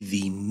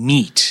the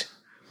meat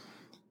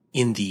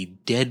in the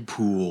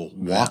Deadpool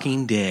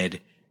Walking Dead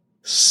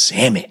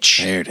sandwich.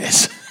 There it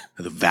is.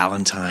 The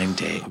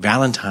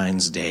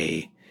Valentine's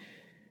Day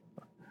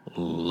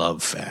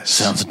love fest.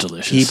 Sounds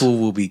delicious. People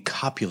will be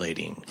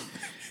copulating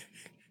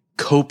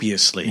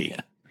copiously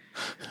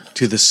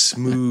to the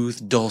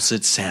smooth,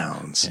 dulcet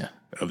sounds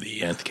of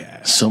the Nth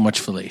Cast. So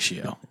much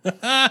fellatio.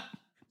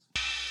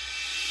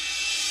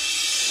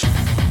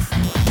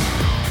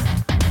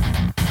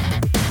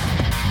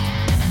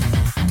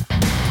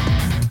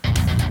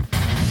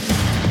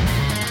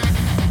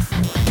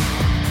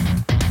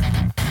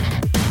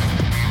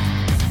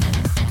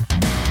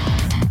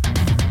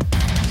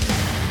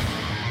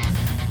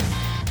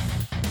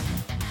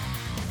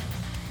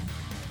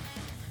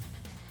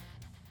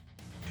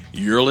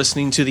 You're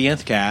listening to the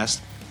Nth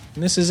Cast,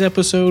 and this is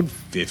episode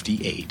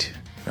 58.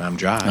 I'm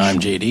Josh. I'm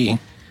JD.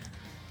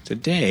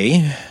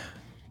 Today,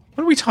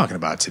 what are we talking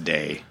about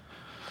today?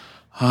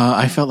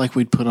 I felt like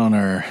we'd put on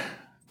our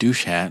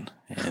douche hat.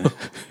 And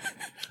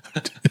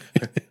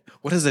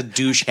What does a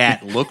douche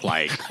hat look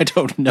like? I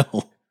don't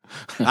know.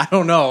 I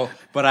don't know,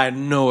 but I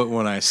know it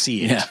when I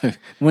see it. Yeah.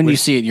 When you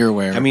see it, you're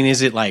aware. I mean,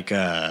 is it like,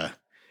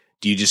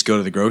 do you just go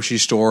to the grocery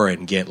store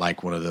and get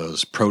like one of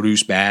those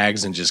produce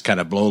bags and just kind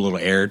of blow a little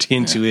air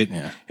into it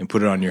and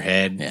put it on your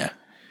head? Yeah.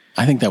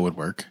 I think that would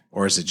work.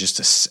 Or is it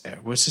just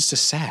what's just a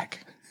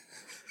sack?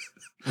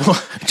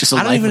 Just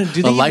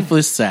a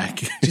lifeless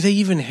sack. Do they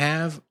even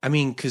have,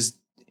 because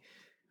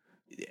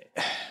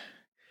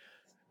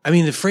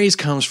the phrase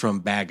comes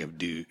from bag of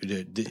douche.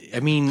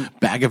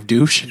 Bag of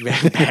douche?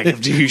 Bag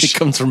of douche. It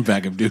comes from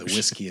bag of douche. The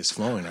whiskey is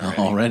flowing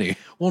Already.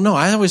 Well, no,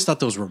 I always thought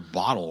those were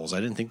bottles.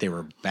 I didn't think they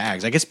were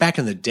bags. I guess back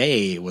in the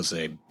day it was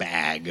a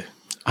bag.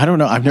 I don't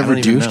know. I've never don't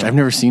even douched. know. I've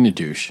never seen a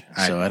douche,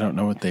 so I don't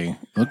know what they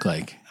look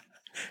like.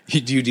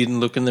 You didn't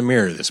look in the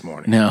mirror this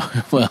morning. No.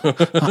 Well,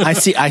 I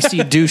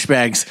see douche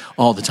bags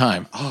all the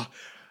time. Oh,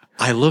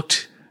 I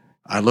looked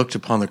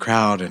upon the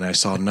crowd and I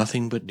saw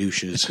nothing but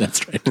douches.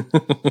 That's right.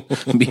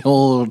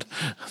 Behold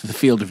the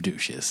field of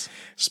douches.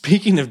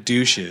 Speaking of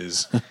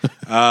douches,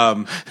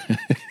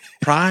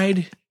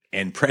 Pride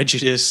and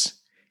Prejudice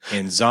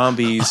and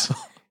Zombies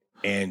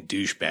and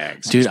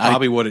Douchebags. Dude, It's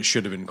probably what it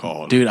should have been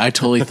called. Dude, I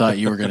totally thought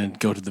you were going to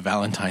go to the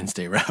Valentine's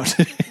Day route.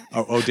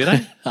 Oh, did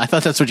I? I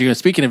thought that's what you're going to.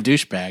 Speaking of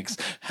douchebags,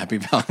 happy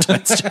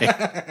Valentine's Day.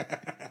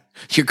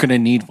 You're going to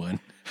need one.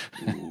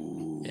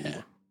 Ooh,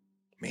 Yeah.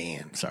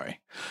 man.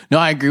 Sorry. No,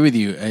 I agree with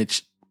you.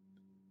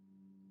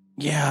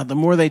 The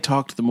more they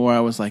talked, the more I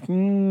was like,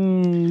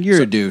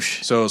 you're a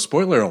douche. So,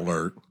 spoiler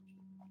alert,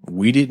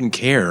 we didn't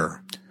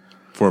care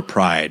for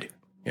Pride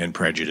and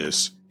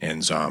Prejudice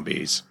and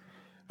Zombies.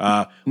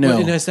 No.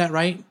 Is that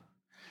right?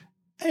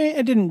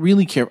 I didn't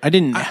really care. I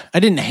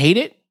didn't hate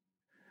it.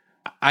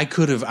 I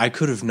could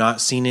have not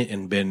seen it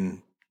and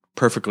been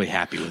perfectly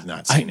happy with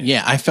not seeing it.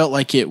 Yeah, I felt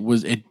like it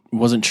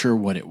wasn't sure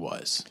what it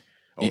was.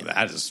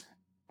 That is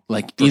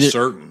like for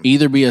certain.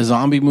 Either be a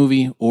zombie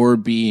movie or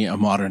be a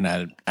modern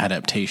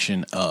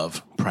adaptation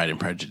of Pride and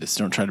Prejudice.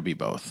 Don't try to be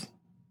both.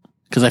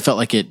 Because I felt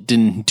like it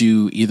didn't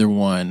do either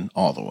one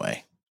all the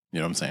way. You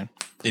know what I'm saying?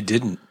 It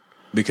didn't,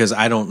 because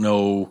I don't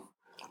know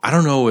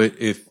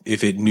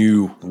if it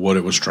knew what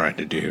it was trying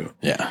to do.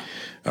 Yeah.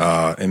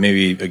 And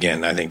maybe,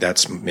 again, I think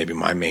that's maybe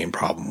my main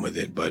problem with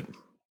it. But,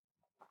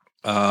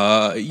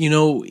 I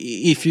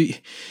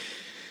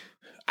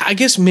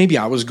guess maybe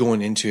I was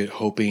going into it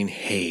hoping,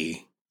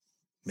 hey,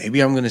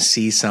 maybe I'm going to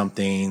see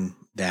something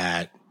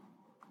that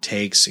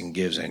takes and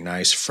gives a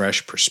nice,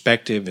 fresh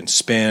perspective and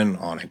spin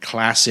on a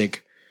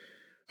classic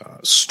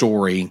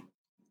story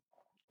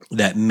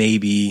that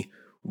maybe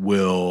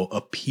will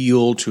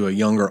appeal to a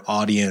younger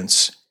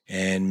audience,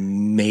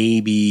 and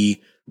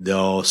maybe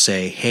they'll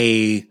say,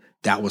 hey,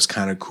 that was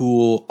kind of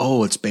cool.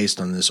 Oh, it's based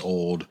on this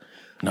old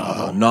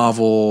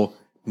novel.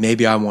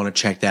 Maybe I want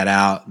to check that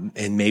out,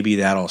 and maybe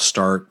that'll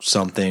start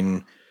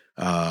something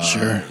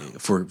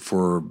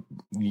for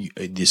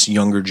this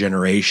younger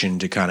generation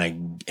to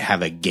kind of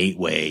have a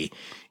gateway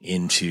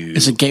into.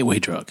 It's a gateway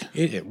drug.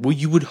 Well,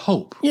 you would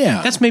hope.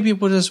 Yeah. That's maybe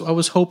what I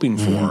was hoping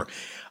for.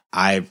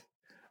 I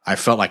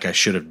felt like I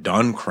should have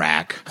done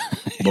crack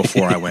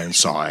before I went and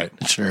saw it.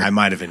 Sure. I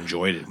might have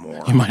enjoyed it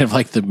more. You might have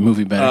liked the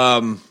movie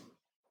better.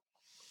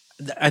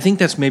 I think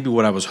that's maybe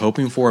what I was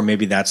hoping for.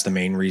 Maybe that's the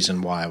main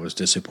reason why I was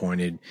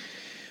disappointed.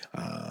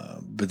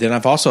 But then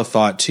I've also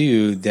thought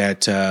too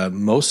that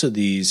most of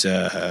these,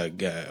 I'm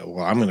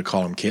going to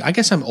call them kids. I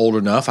guess I'm old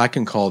enough. I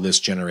can call this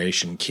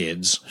generation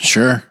kids.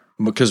 Sure.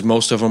 Because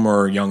most of them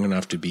are young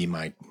enough to be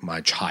my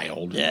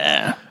child.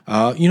 Yeah.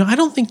 I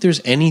don't think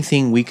there's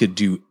anything we could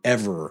do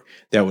ever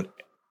that would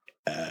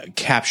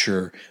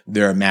capture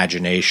their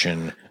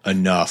imagination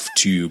enough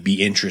to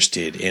be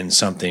interested in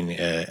something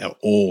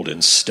old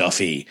and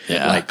stuffy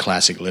like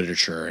classic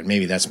literature. And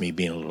maybe that's me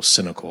being a little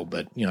cynical,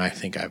 but I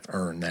think I've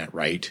earned that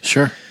right.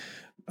 Sure.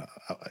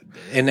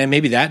 And then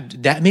maybe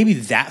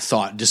that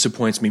thought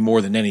disappoints me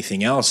more than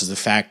anything else, is the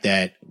fact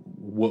that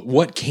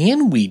what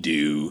can we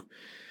do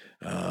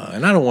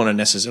and I don't want to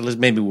necessarily,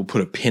 maybe we'll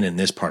put a pin in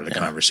this part of the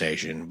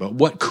conversation, but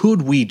what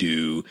could we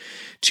do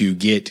to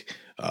get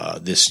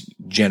this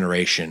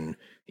generation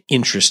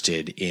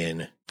interested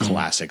in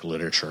classic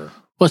literature?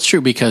 Well, it's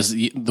true because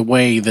the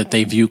way that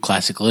they view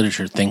classic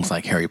literature, things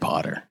like Harry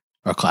Potter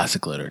are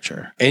classic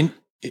literature. But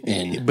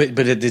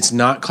it's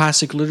not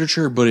classic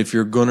literature, but if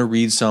you're going to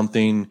read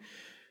something,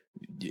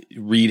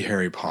 read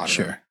Harry Potter.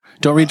 Sure.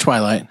 Don't read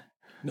Twilight.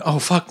 Oh,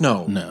 fuck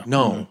no.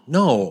 No.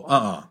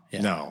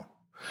 No.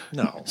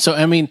 So,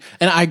 I mean,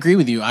 and I agree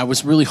with you. I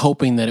was really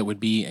hoping that it would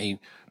be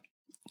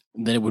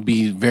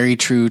very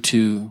true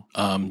to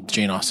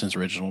Jane Austen's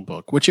original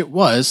book, which it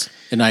was,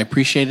 and I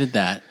appreciated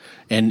that.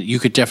 And you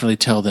could definitely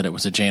tell that it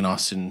was a Jane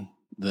Austen,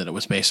 that it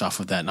was based off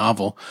of that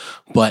novel.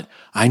 But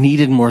I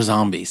needed more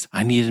zombies.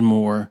 I needed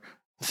more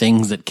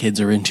things that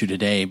kids are into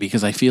today,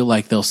 because I feel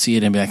like they'll see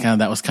it and be like, oh,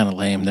 that was kind of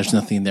lame. There's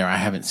nothing there I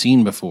haven't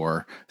seen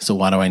before. So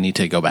why do I need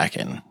to go back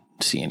and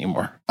see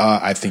anymore?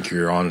 I think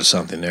you're on to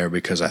something there,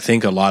 because I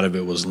think a lot of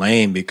it was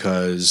lame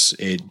because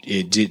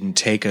it didn't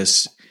take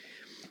us.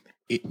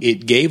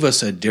 It gave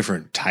us a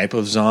different type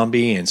of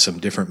zombie and some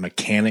different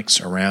mechanics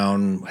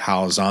around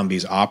how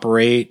zombies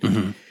operate.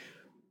 Mm-hmm.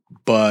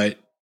 But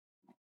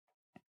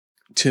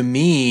to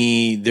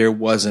me, there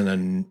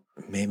wasn't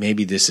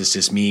maybe this is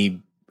just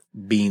me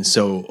being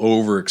so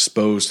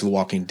overexposed to The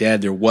Walking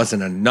Dead. There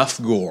wasn't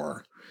enough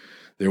gore.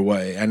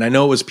 And I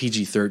know it was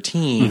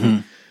PG-13, Mm-hmm.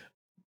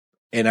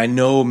 and I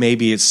know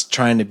maybe it's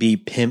trying to be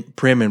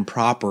prim and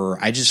proper.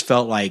 I just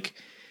felt like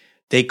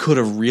they could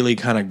have really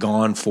kind of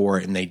gone for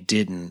it, and they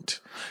didn't.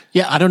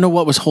 Yeah, I don't know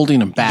what was holding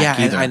them back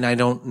either. And I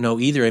don't know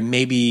either. And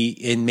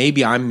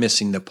maybe I'm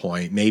missing the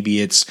point. Maybe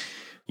it's,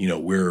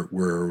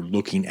 we're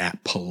looking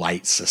at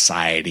polite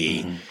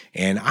society, Mm-hmm.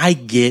 and I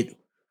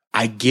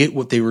get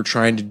what they were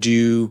trying to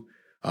do.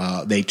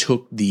 They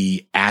took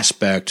the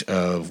aspect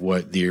of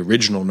what the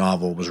original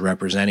novel was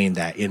representing,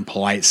 that in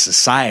polite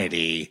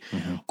society,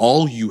 Mm-hmm.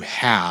 all you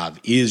have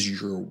is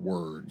your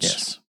words.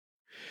 Yes.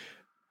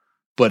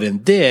 But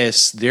in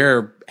this,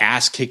 they're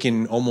ass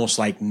kicking almost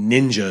like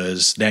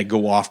ninjas that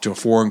go off to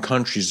foreign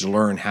countries to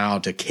learn how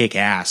to kick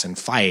ass and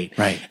fight.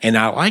 Right. And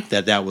I like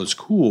that. That was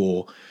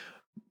cool.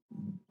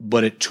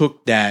 But it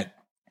took that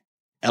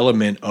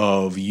element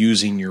of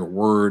using your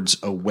words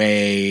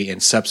away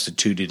and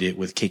substituted it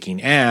with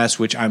kicking ass,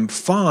 which I'm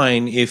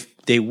fine if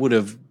they would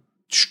have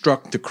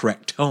struck the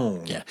correct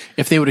tone. Yeah.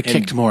 If they would have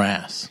kicked more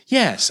ass.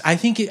 Yes, I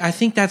think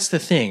that's the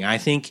thing. I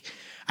think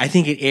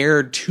it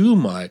aired too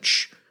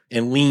much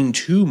and leaned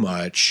too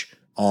much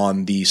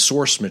on the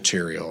source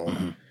material,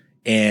 Mm-hmm.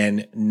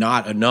 and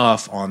not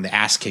enough on the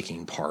ass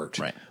kicking part.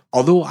 Right.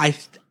 Although I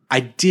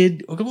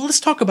did. Okay, well, let's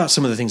talk about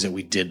some of the things that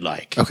we did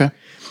like. Okay.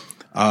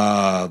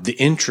 The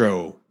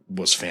intro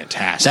was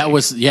fantastic. That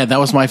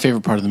was my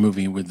favorite part of the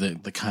movie, with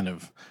the kind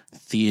of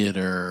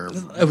theater,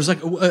 It was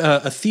like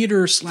a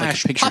theater / like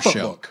a picture pop-up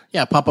show. book.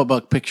 Yeah, pop-up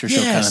book, picture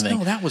show kind of thing.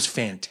 No, that was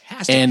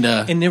fantastic. And,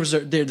 there was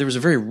a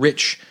very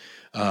rich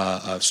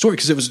story,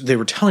 because they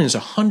were telling us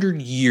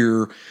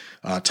 100-year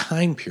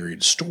time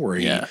period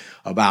story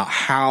about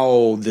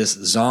how this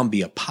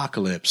zombie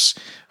apocalypse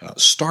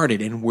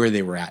started and where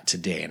they were at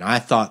today. And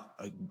I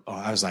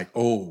was like,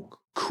 oh,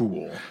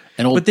 cool.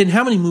 But then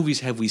how many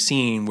movies have we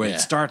seen where it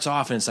starts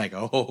off and it's like,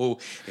 oh,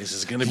 this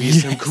is going to be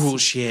some cool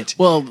shit.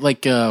 Well,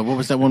 like, what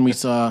was that one we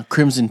saw?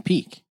 Crimson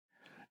Peak.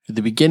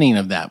 The beginning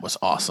of that was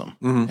awesome.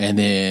 Mm-hmm. And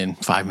then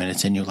 5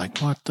 minutes in, you're like,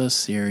 what the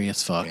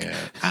serious fuck? Yeah.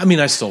 I mean,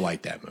 I still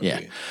like that movie.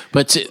 Yeah.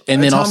 But,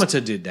 and then Automata also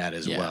did that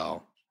as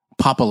well.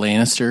 Papa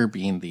Lannister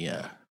being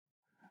the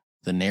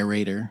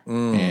narrator.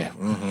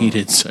 Mm-hmm. He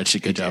did such a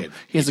good job.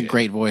 He has a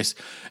great voice.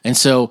 And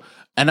so,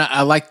 and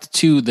I liked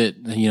too that,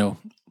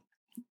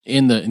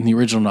 in the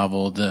original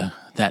novel,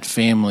 that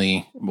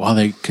family, while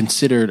they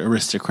considered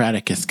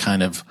aristocratic, is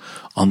kind of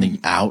on the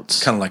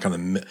outs, Kind of like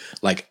on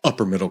the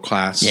upper middle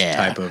class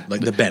type of,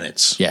 like the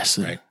Bennetts. Yes,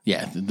 right.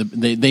 Yeah.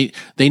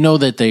 They know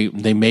that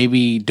they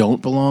maybe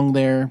don't belong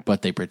there,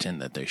 but they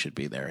pretend that they should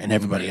be there, and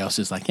everybody else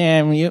is like,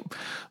 yeah,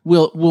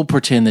 we'll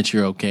pretend that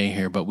you're okay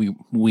here, but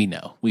we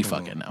know, we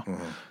fucking know.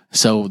 Mm-hmm.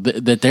 So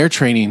that their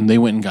training, they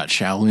went and got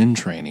Shaolin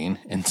training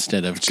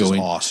instead of Which is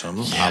awesome.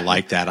 Yeah. I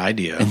like that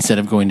idea. Instead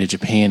of going to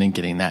Japan and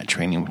getting that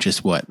training, which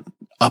is what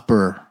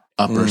upper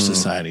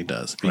society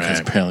does,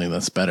 because apparently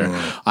that's better.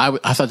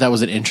 I thought that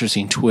was an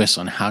interesting twist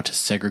on how to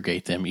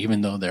segregate them,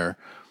 even though they're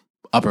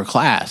upper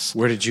class.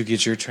 Where did you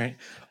get your training?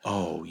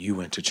 Oh, you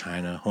went to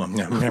China. Oh,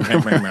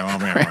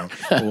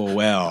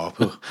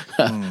 well.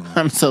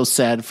 I'm so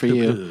sad for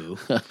you.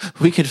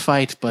 We could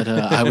fight, but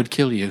I would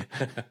kill you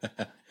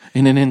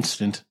in an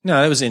instant.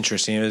 No, that was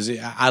interesting.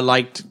 I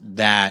liked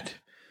that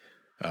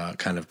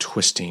kind of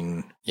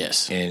twisting.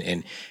 Yes.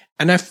 And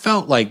I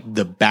felt like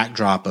the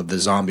backdrop of the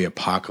zombie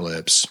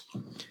apocalypse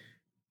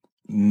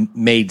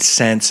made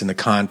sense in the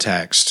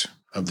context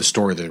of the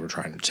story they were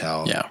trying to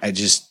tell. Yeah.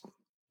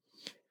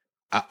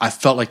 I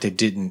felt like they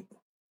didn't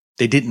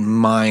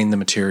mine the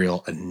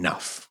material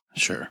enough.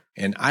 Sure.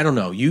 And I don't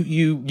know.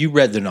 You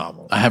read the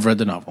novel. I have read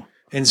the novel.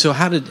 And so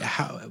how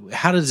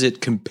does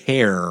it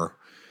compare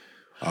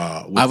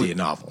with the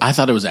novel. I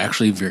thought it was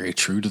actually very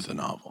true to the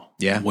novel.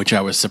 Yeah. Which I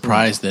was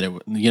surprised that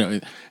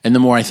and the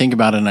more I think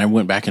about it, and I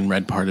went back and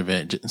read part of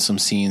it, some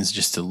scenes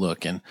just to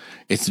look, and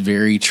it's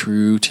very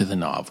true to the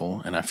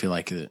novel. And I feel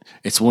like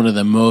it's one of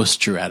the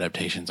most true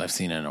adaptations I've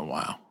seen in a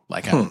while.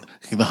 Like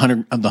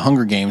the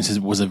Hunger Games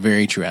was a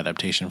very true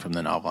adaptation from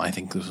the novel. I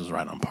think this was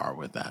right on par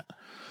with that.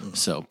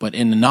 So, but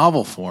in the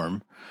novel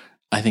form,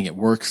 I think it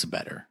works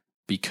better.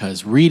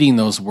 Because reading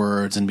those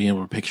words and being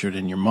able to picture it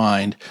in your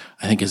mind,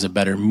 I think is a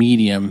better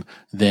medium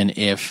than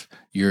if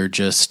you're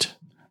just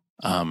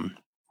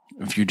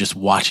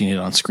watching it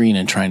on screen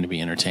and trying to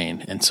be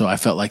entertained. And so I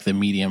felt like the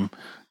medium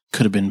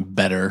could have been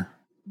better.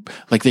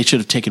 Like they should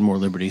have taken more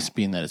liberties,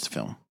 being that it's a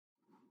film,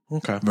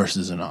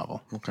 versus a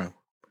novel. Okay.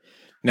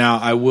 Now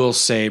I will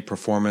say,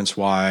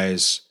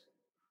 performance-wise,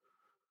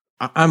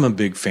 I'm a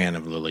big fan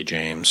of Lily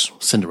James.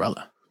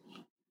 Cinderella.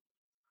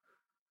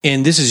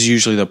 And this is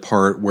usually the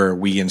part where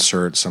we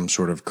insert some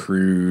sort of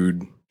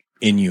crude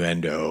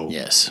innuendo.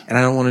 Yes. And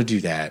I don't want to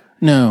do that.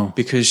 No.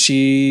 Because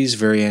she's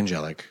very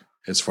angelic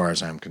as far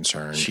as I'm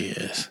concerned. She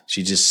is.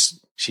 She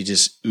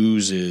just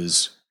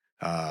oozes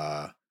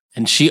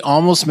and she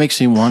almost makes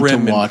me want to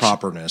watch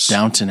properness.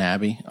 Downton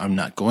Abbey. I'm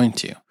not going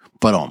to,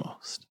 but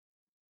almost.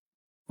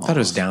 I thought it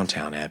was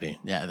Downtown Abbey.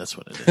 Yeah, that's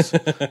what it is.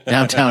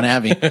 Downtown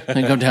Abbey.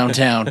 I go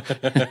downtown.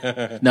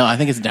 No, I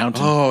think it's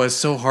downtown. Oh, it's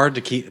so hard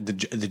to keep the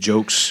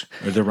jokes.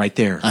 They're right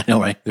there. I know,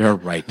 right? They're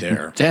right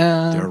there.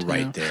 Downtown. They're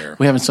right there.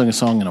 We haven't sung a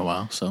song in a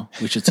while, so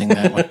we should sing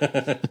that one.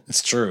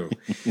 It's true.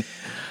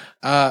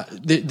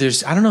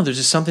 There's I don't know. There's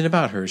just something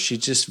about her. She's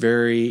just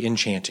very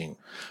enchanting.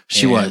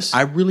 She was.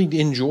 I really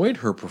enjoyed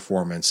her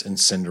performance in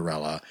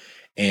Cinderella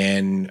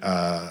and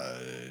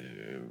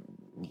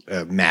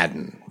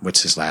Madden.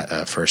 What's his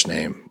first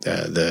name?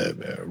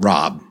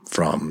 Rob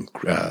from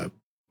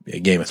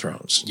Game of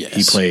Thrones. Yes.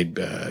 He played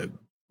the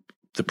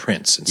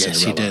prince in Cinderella.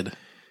 Yes, he did.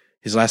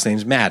 His last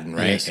name's Madden,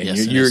 right? Yes, and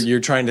yes, you're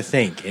trying to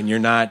think, and you're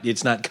not.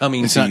 It's not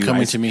coming. It's to not you.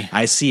 coming to me.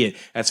 I see it.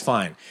 That's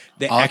fine.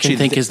 All I can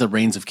think is the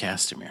Reigns of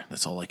Castamere.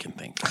 That's all I can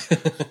think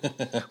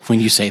when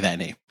you say that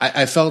name.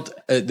 I felt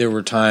there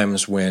were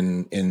times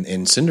when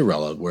in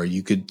Cinderella where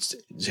you could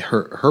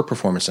her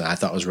performance, and I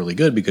thought was really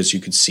good because you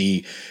could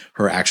see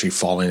her actually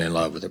falling in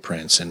love with the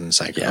prince, and it's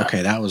like,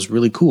 okay, that was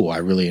really cool. I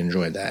really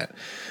enjoyed that.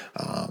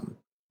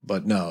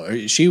 But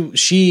no,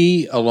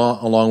 she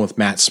along with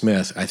Matt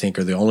Smith, I think,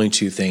 are the only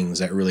two things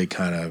that really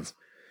kind of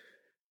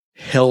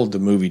held the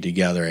movie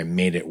together and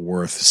made it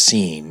worth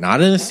seeing. Not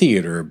in a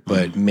theater,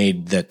 but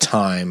made the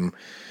time.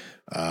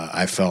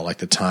 I felt like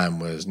the time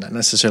was not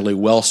necessarily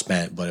well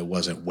spent, but it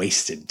wasn't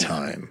wasted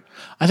time.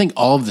 I think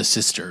all of the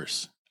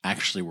sisters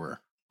actually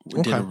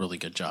did a really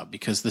good job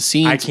because the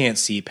scenes. I can't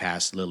see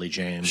past Lily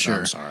James. Sure.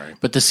 I'm sorry,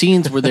 but the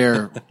scenes where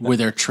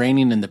they're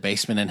training in the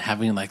basement and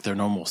having like their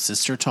normal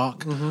sister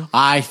talk,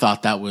 I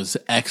thought that was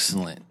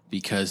excellent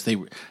because they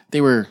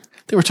were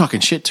talking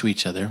shit to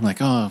each other, like,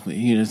 oh,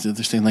 they're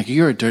saying like,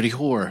 you're a dirty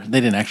whore.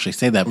 They didn't actually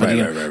say that, but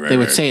they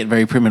would say it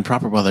very prim and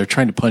proper while they're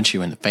trying to punch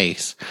you in the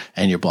face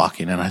and you're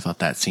blocking. And I thought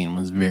that scene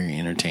was very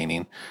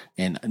entertaining,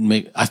 and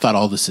I thought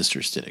all the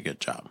sisters did a good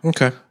job.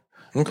 Okay.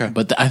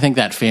 But I think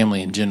that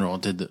family in general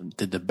did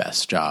the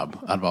best job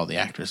out of all the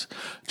actors.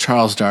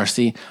 Charles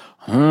Darcy,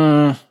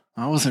 I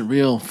wasn't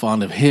real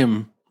fond of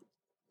him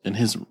and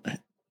his,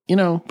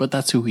 but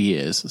that's who he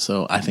is.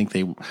 So I think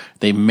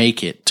they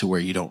make it to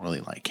where you don't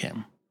really like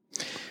him.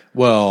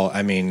 Well,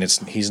 I mean,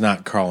 he's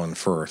not Colin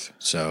Firth.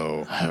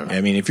 So, I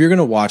mean, if you're going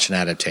to watch an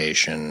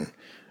adaptation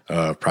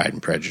of Pride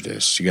and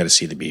Prejudice, you got to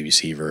see the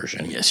BBC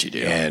version. Yes, you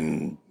do.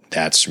 And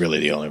that's really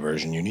the only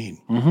version you need,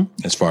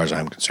 as far as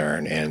I'm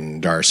concerned.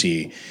 And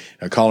Darcy,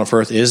 Colin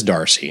Firth is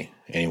Darcy.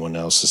 Anyone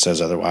else that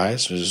says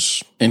otherwise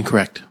is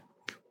incorrect.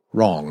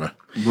 Wrong.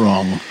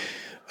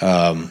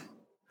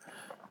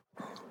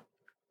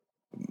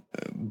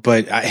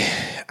 But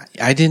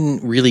I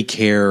didn't really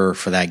care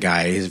for that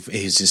guy.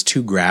 He's just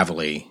too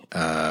gravelly.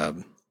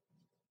 Gosh,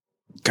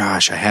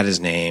 I had his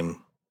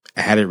name.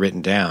 I had it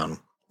written down,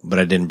 but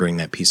I didn't bring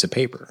that piece of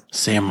paper.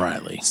 Sam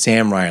Riley.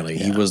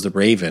 Yeah. He was the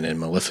Raven in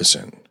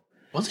Maleficent.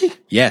 Was he?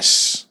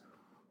 Yes.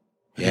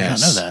 I did not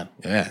know that.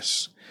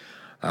 Yes.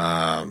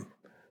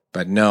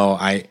 But no,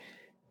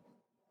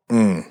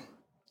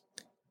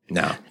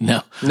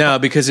 No,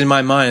 because in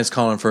my mind it's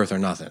Colin Firth or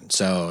nothing.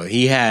 So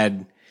he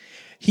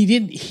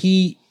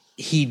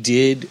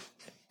did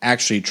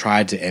actually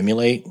try to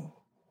emulate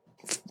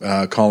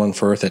Colin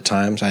Firth at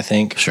times, I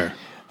think. Sure.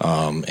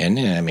 And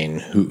I mean,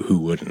 who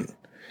wouldn't?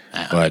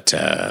 But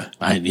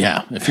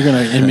if you're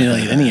going to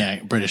emulate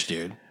any British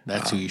dude,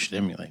 that's who you should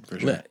emulate for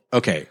sure.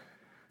 Okay.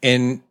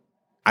 And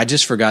I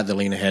just forgot that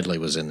Lena Headey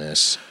was in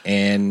this,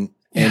 and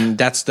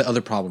that's the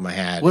other problem I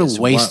had. What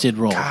a wasted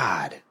role.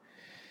 God.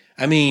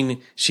 I mean,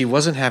 she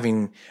wasn't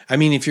having. I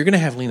mean, if you're going to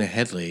have Lena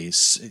Headey,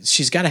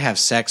 she's got to have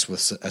sex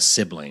with a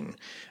sibling.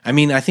 I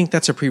mean, I think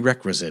that's a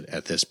prerequisite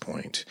at this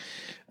point.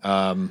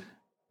 No,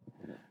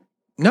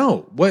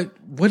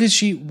 what is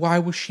she? Why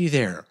was she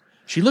there?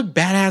 She looked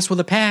badass with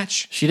a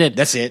patch. She did.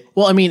 That's it.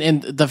 Well, I mean,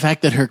 and the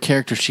fact that her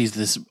character, she's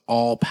this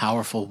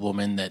all-powerful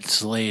woman that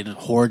slayed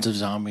hordes of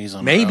zombies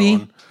on her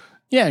own.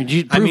 Yeah,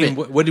 you prove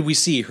it. What did we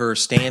see? Her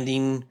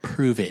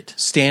Prove it.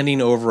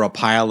 standing over a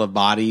pile of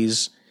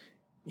bodies,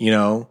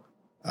 in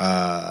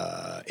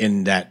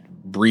that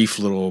brief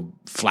little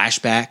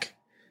flashback.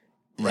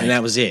 Right. And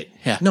that was it.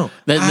 Yeah. No.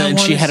 And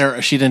she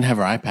didn't have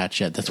her eye patch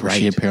yet. That's where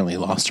she apparently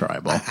lost her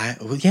eyeball.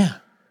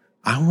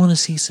 I want to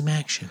see some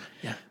action.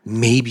 Yeah.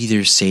 Maybe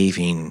they're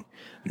saving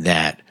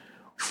that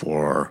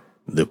for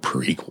the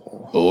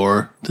prequel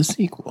or the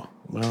sequel.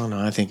 Well, no,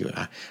 I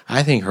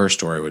think her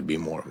story would be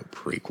more of a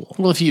prequel.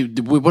 Well,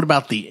 what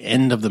about the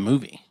end of the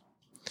movie?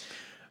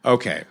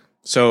 Okay.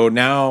 So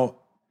now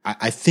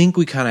I think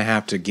we kind of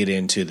have to get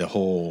into the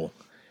whole.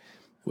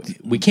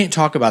 We can't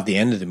talk about the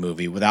end of the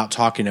movie without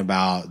talking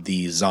about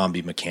the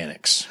zombie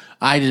mechanics.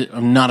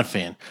 I'm not a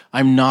fan.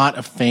 I'm not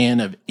a fan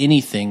of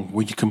anything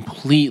where you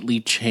completely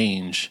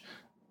change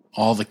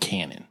all the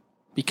canon.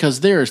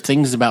 Because there are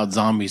things about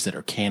zombies that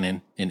are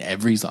canon in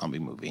every zombie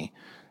movie.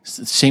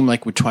 Same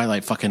like with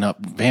Twilight fucking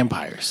up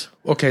vampires.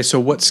 Okay, so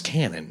what's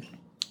canon?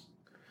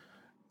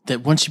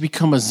 That once you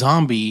become a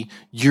zombie,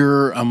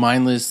 you're a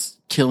mindless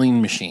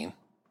killing machine.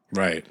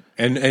 Right.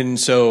 And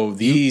so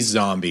these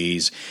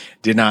zombies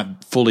did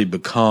not fully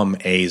become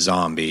a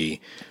zombie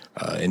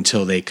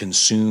until they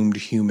consumed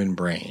human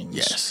brains.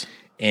 Yes.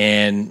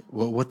 And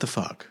what the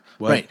fuck?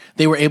 What? Right.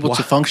 They were able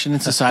to function in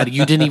society.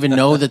 You didn't even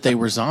know that they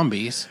were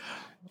zombies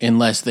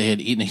unless they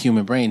had eaten a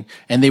human brain.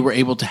 And they were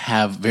able to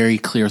have very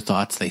clear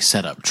thoughts. They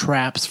set up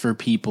traps for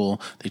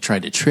people. They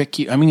tried to trick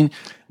you. I mean,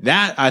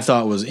 that I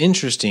thought was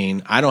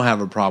interesting. I don't have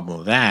a problem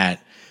with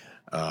that.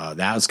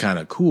 That was kind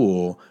of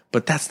cool.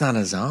 But that's not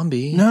a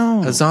zombie.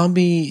 No. A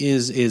zombie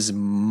is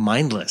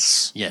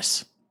mindless.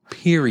 Yes.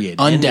 Period.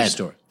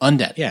 Undead.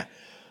 Undead. Yeah.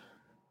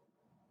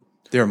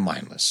 They're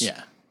mindless.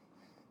 Yeah.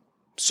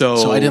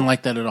 So I didn't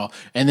like that at all.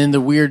 And then the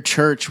weird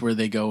church where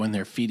they go and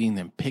they're feeding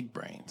them pig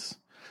brains.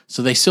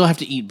 So they still have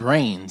to eat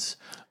brains,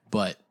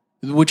 but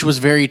which was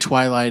very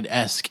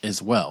Twilight-esque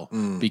as well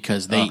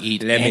because they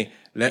eat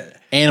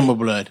animal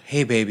blood.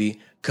 Hey,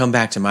 baby, come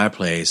back to my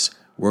place.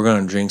 We're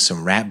going to drink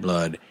some rat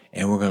blood.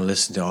 And we're going to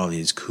listen to all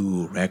these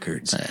cool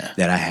records that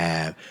I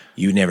have.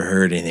 You never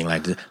heard anything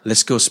like this.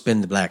 Let's go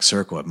spin the black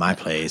circle at my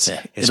place.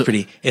 Yeah. It's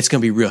going to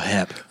be real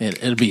hip.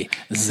 It'll be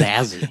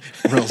zazzy.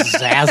 Real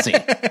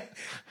zazzy.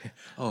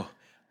 Oh,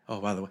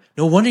 by the way.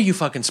 No wonder you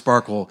fucking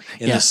sparkle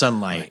in the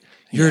sunlight. Right.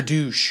 You're a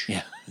douche.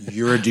 Yeah.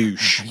 You're a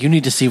douche. You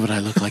need to see what I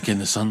look like in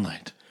the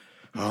sunlight.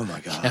 Oh, my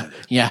God.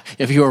 Yeah.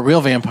 If you were a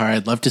real vampire,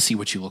 I'd love to see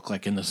what you look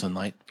like in the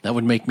sunlight. That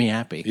would make me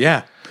happy.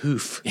 Yeah.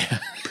 Poof. Yeah.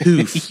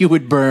 Poof. You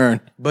would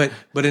burn. But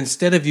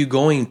instead of you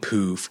going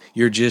poof,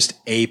 you're just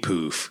a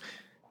poof.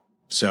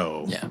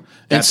 So yeah.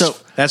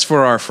 That's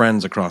for our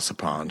friends across the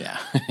pond.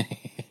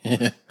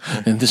 Yeah.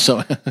 And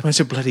so bunch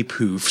of bloody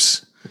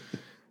poofs.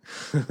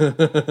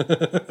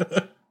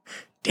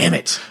 Damn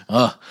it.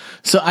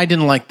 So I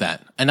didn't like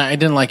that. And I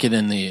didn't like it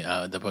in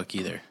the book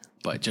either.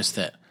 But just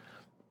that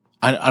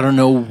I don't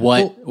know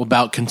what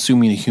about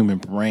consuming a human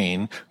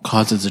brain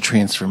causes a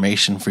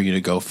transformation for you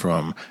to go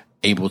from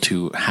able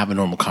to have a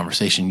normal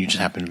conversation, you just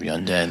happen to be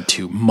undead,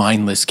 to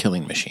mindless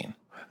killing machine.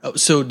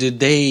 So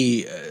did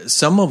they,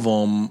 some of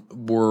them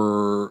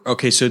were,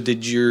 okay, so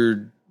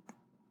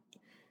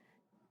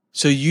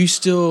you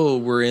still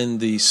were in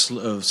the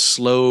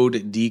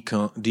slowed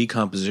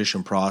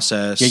decomposition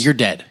process. Yeah, you're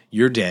dead.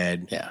 You're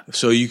dead. Yeah.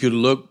 So you could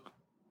look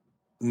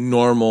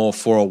normal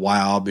for a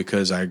while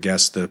because I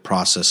guess the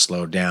process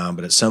slowed down.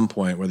 But at some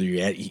point, whether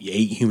you ate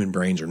human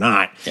brains or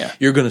not,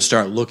 you're going to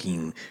start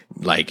looking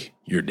like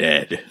you're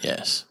dead.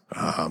 Yes.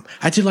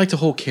 I did like the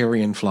whole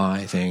carrion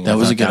fly thing. That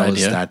was a good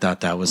idea. I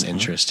thought that was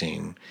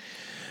interesting.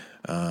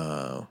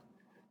 But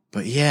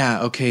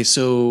yeah, okay.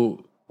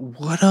 So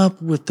what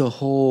up with the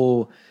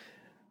whole?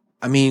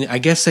 I mean, I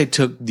guess they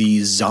took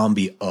the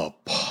zombie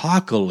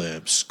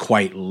apocalypse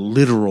quite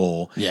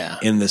literal. Yeah.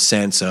 In the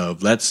sense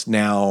of let's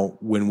now,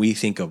 when we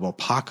think of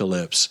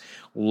apocalypse,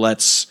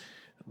 let's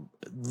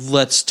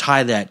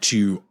tie that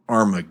to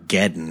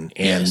Armageddon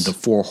and the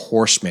four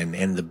horsemen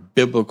and the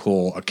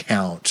biblical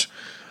account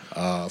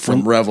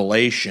from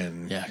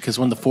Revelation. Yeah, because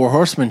when the four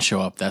horsemen show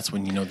up, that's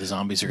when you know the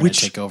zombies are going to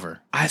take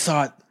over. I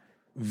thought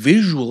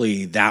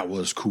visually that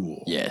was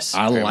cool. Yes.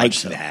 I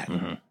liked that.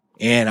 Mm-hmm.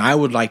 And I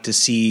would like to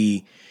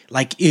see,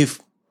 like, if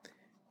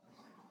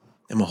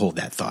I'm going to hold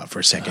that thought for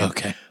a second.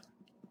 Okay.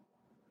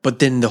 But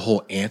then the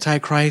whole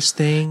Antichrist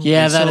thing.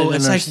 Yeah, that so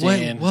it's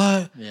like,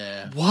 what?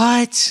 Yeah.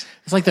 What?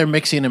 It's like they're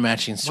mixing and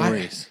matching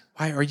stories.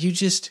 Why are you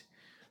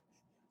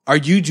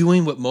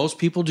doing what most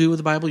people do with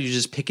the Bible? You're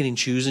just picking and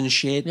choosing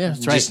shit? Yeah,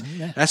 that's right.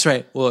 Yeah. That's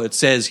right. Well, it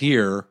says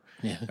here.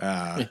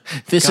 Yeah.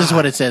 This is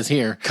what it says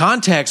here.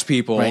 Context,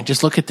 people. Right.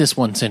 Just look at this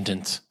one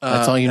sentence.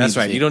 That's all you need. That's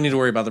right. To see. You don't need to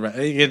worry about the rest.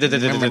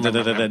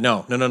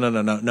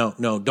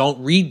 No.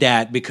 Don't read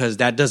that because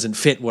that doesn't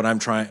fit what I'm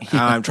trying.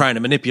 How I'm trying to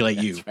manipulate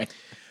you. Right.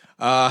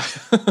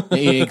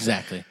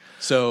 Exactly.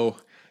 So,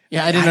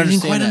 Yeah, I didn't quite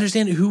understand that.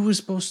 understand who was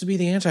supposed to be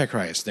the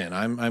Antichrist. Then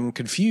I'm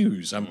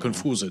confused. I'm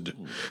confused.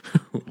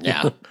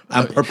 Yeah.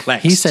 I'm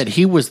perplexed. He said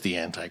he was the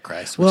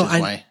Antichrist, which Well,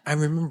 is why. I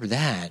remember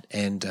that.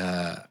 And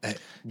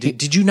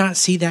did you not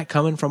see that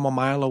coming from a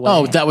mile away?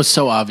 Oh, that was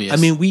so obvious. I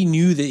mean, we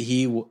knew that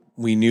he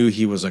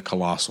was a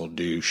colossal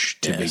douche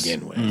to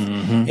begin with.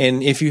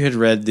 And if you had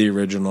read the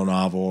original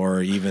novel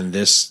or even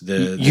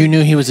you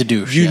knew he was a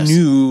douche. you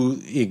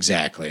knew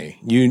exactly.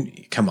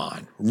 Come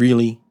on,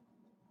 really.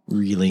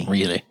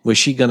 Was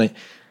she gonna?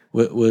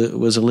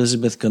 Was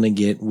Elizabeth gonna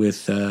get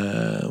with?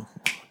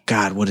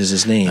 God, what is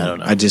his name? I don't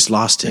know. I just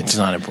lost it. It's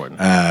not important.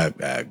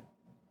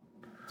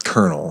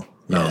 Colonel.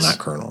 No, Yes. not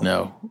Colonel.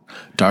 No,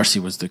 Darcy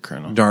was the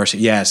colonel. Darcy.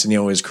 Yes, and he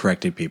always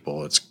corrected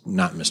people. It's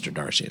not Mr.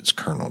 Darcy. It's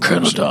Colonel.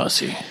 Colonel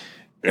Darcy.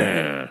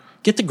 Darcy.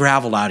 Get the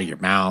gravel out of your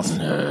mouth.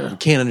 You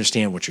can't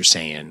understand what you're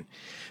saying.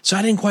 So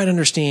I didn't quite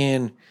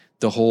understand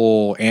the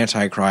whole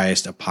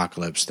Antichrist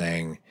apocalypse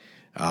thing.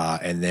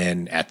 And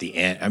then at the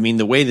end, I mean,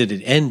 the way that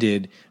it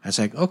ended, I was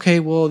like, okay,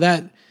 well,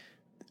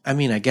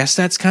 I guess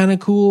that's kind of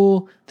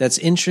cool. That's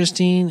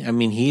interesting. I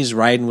mean, he's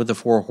riding with the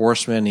 4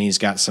 horsemen and he's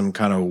got some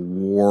kind of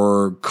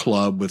war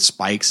club with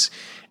spikes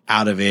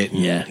out of it.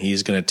 And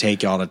he's going to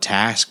take y'all to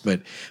task.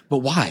 But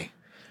why?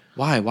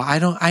 Why? I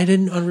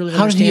didn't really understand.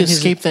 How did he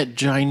escape that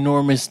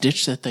ginormous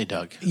ditch that they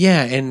dug?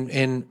 Yeah.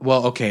 And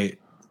well, okay.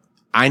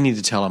 I need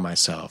to tell him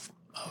myself.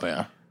 Oh,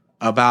 yeah.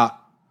 About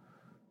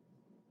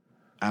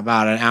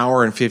an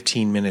hour and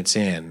 15 minutes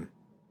in,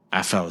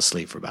 I fell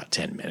asleep for about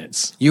 10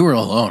 minutes. You were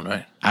alone,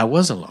 right? I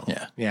was alone.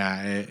 Yeah. Yeah.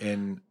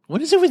 And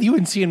What is it with you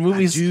and seeing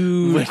movies?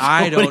 dude, with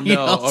I don't nobody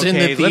know. else in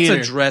Okay, the let's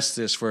theater? address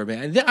this for a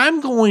minute.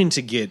 I'm going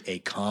to get a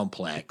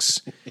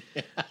complex.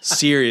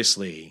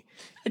 Seriously.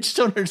 I just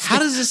don't understand. How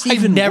does this I've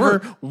even never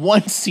work?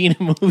 once seen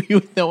a movie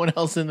with no one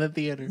else in the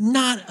theater.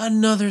 Not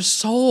another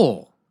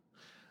soul.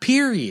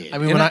 Period. I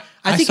mean, And when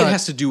I think saw it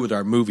has to do with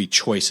our movie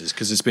choices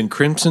because it's been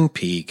Crimson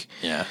Peak.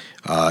 Yeah.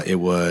 It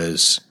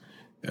was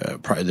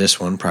this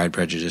one, Pride,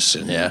 Prejudice,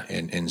 Yeah.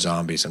 and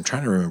Zombies. I'm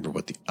trying to remember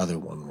what the other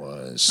one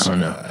was. I don't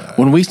know.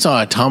 When we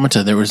saw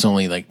Automata, there was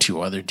only like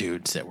 2 other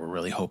dudes that were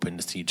really hoping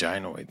to see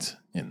gynoids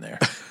in there.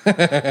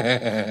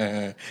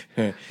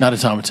 Not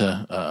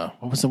Automata.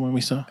 What was the one we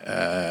saw?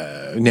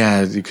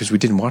 Yeah, because we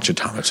didn't watch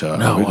Automata.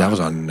 No, that was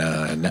on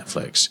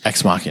Netflix.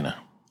 Ex Machina.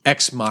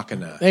 Ex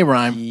Machina. They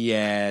rhyme.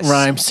 Yes.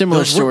 Rhyme.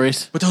 Similar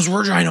stories. But those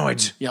were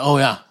gynoids. Yeah. Oh,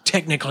 yeah.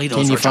 Technically, Can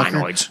those you were fuck her?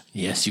 gynoids.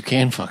 Yes, you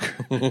can fuck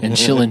her. And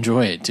she'll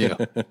enjoy it too.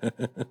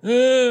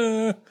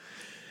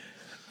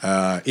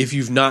 If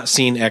you've not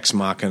seen Ex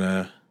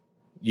Machina,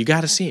 you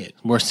got to see it.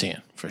 Worth seeing,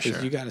 for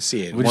sure. You got to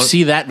see it. Would you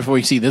see that before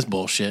you see this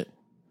bullshit?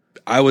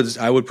 I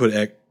would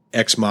put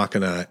Ex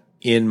Machina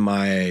in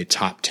my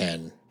top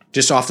 10.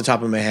 Just off the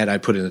top of my head, I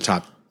put it in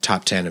the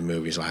top 10 of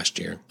movies last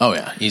year. Oh,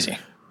 yeah. Easy.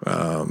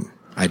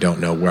 I don't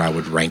know where I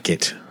would rank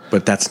it,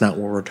 but that's not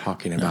what we're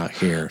talking about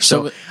here.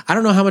 So So- I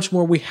don't know how much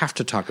more we have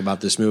to talk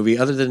about this movie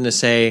other than to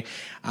say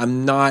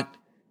I'm not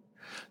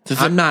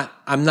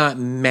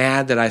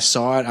mad that I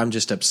saw it. I'm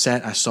just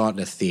upset I saw it in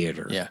a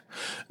theater. Yeah.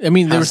 I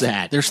mean, How's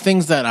that? there's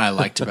things that I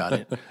liked about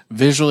it.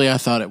 Visually, I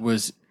thought it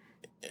was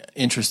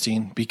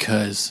interesting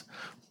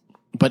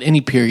but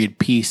any period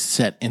piece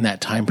set in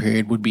that time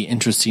period would be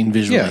interesting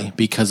visually Yeah.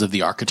 because of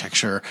the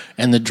architecture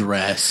and the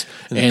dress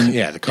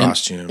the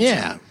costumes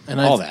and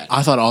all I, that.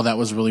 I thought all that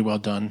was really well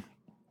done.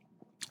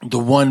 The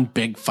one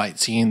big fight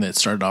scene that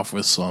started off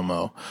with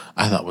slow-mo,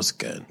 I thought was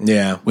good.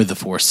 Yeah. With the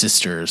 4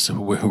 sisters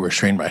who were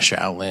trained by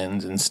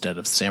Shaolins instead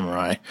of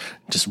samurai,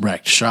 just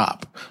wrecked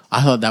shop.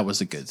 I thought that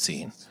was a good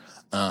scene.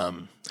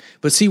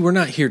 But see, we're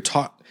not here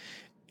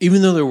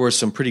even though there were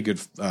some pretty good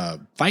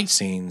fight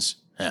scenes,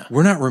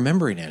 we're not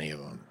remembering any of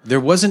them. There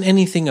wasn't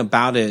anything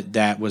about it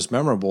that was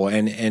memorable.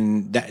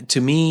 And that, to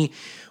me,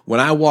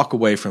 when I walk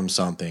away from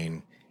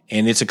something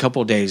and it's a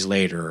couple of days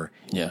later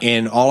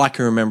and all I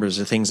can remember is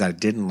the things I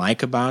didn't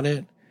like about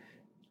it,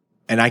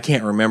 and I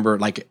can't remember,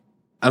 like,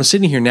 I'm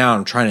sitting here now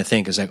and trying to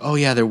think. It's like, oh,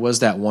 yeah, there was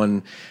that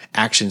one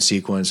action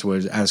sequence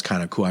where that was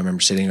kind of cool. I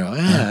remember sitting there,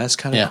 that's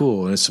kind of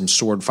cool. And it's some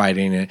sword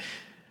fighting.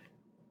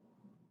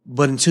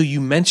 But until you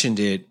mentioned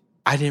it,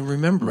 I didn't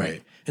remember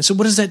it. And so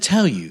what does that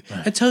tell you?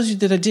 Right. That tells you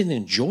that I didn't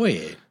enjoy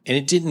it and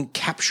it didn't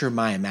capture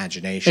my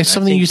imagination. It's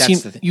something you've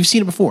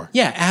seen it before.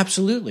 Yeah,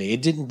 absolutely.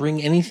 It didn't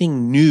bring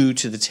anything new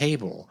to the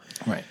table.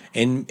 Right.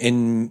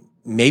 And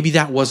maybe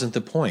that wasn't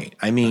the point.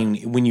 I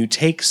mean, when you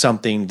take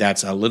something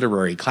that's a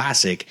literary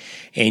classic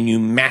and you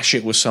mash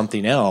it with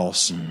something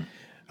else,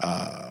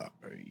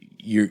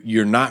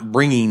 you're not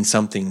bringing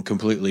something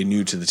completely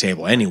new to the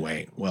table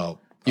anyway. Well,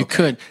 you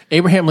could.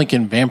 Abraham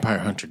Lincoln Vampire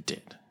Hunter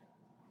did.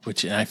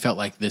 And I felt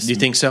like this. Do you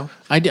think so?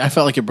 I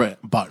felt like it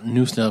brought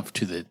new stuff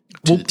to the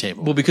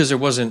table. Well, because there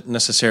wasn't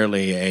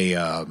necessarily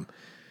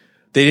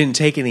they didn't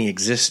take any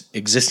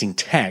existing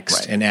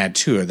text and add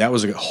to it. That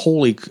was a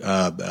wholly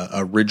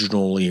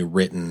originally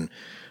written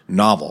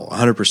novel,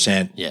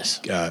 100%. Yes,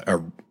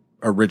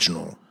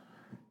 original.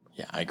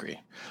 Yeah, I agree.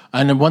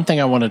 And then one thing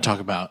I want to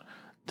talk about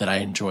that I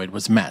enjoyed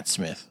was Matt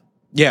Smith.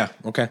 Yeah.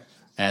 Okay.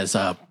 as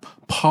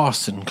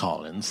Pawson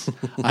Collins.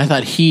 I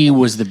thought he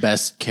was the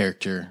best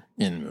character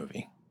in the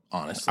movie.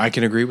 Honestly, I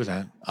can agree with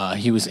that.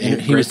 he was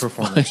Great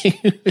performance. He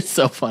was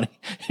so funny,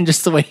 and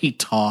just the way he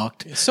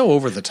talked, It's so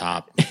over the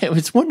top. it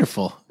was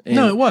wonderful. And,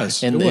 No, it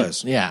was. and It then-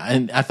 was. Yeah,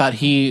 and I thought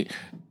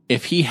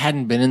if he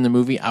hadn't been in the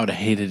movie, I would have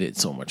hated it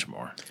so much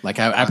more. Like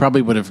I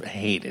probably would have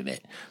hated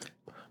it.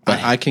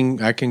 I can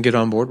get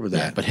on board with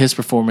that. But his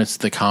performance,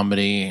 the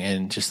comedy,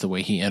 and just the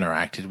way he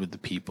interacted with the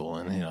people,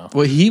 and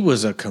Well, he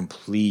was a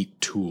complete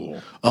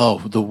tool.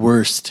 the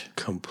worst.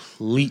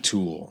 Complete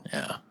tool.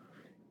 Yeah,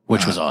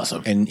 which was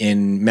awesome.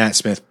 And Matt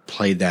Smith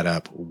played that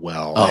up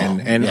well. Oh,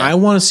 and yeah. I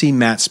want to see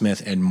Matt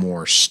Smith in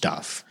more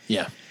stuff.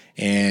 Yeah,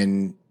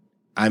 And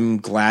I'm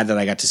glad that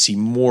I got to see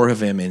more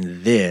of him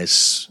in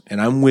this.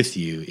 And I'm with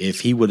you.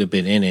 If he would have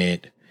been in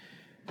it,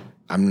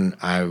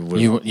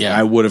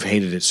 I would have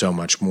hated it so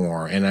much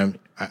more. And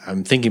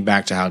I'm thinking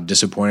back to how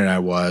disappointed I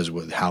was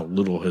with how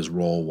little his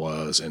role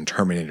was in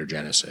Terminator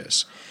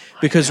Genesis,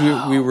 because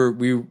we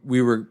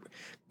were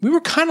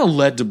kind of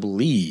led to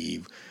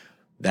believe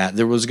that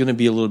there was going to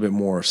be a little bit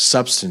more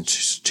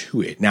substance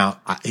to it. Now,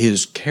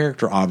 his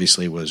character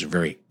obviously was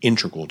very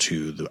integral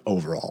to the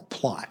overall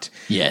plot.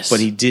 Yes.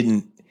 But he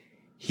didn't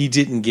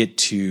get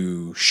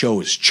to show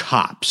his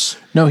chops.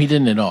 no, he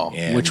didn't at all,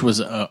 And- which was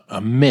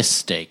a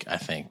mistake, I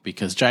think,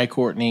 because Jai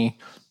Courtney,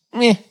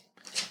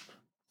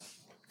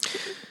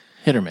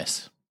 hit or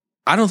miss.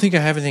 I don't think I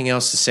have anything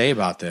else to say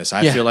about this.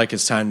 I Yeah. feel like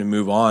it's time to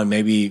move on.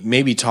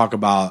 Maybe talk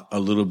about a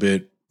little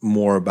bit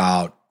more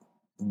about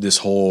this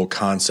whole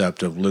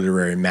concept of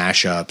literary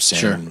mashups.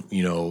 And,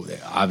 Sure.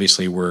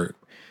 Obviously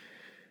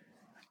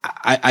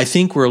I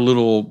think we're a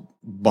little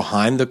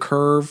behind the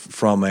curve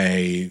from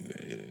I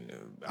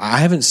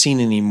haven't seen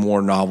any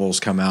more novels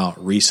come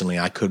out recently.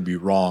 I could be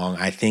wrong.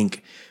 I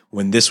think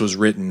when this was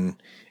written,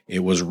 it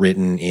was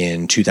written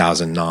in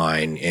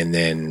 2009, and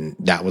then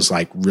that was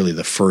like really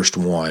the first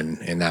one,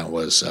 and that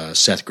was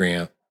Seth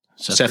Graham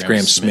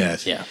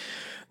Smith. Yeah.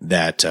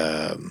 that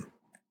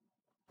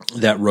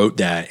wrote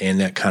that, and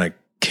that kind of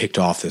kicked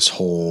off this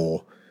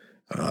whole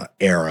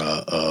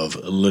era of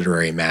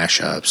literary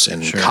mashups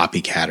and Sure.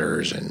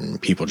 copycatters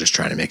and people just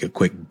trying to make a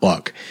quick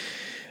buck.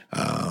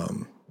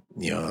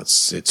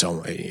 It's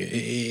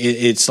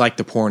like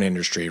the porn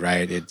industry,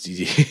 right?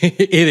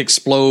 It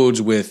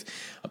explodes with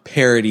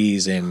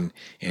parodies and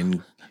It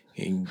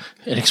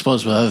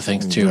explodes with other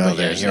things too. Well, But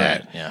yeah, there's you're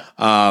that. right.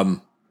 Yeah.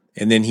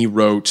 and then he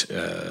wrote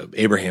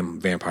Abraham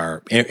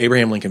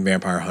Lincoln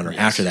Vampire Hunter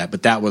after that,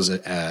 but that was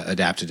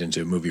adapted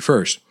into a movie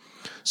first.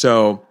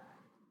 So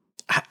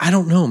I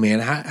don't know, man.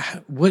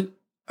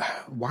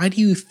 Why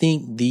do you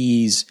think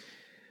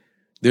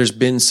there's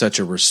been such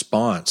a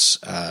response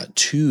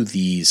to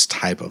these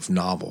type of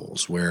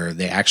novels where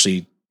they're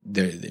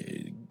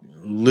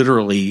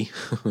literally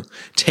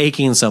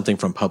taking something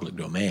from public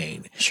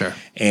domain, Sure.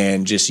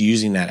 and just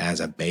using that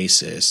as a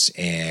basis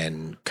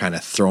and kind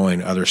of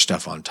throwing other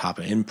stuff on top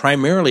of it? And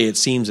primarily it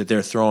seems that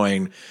they're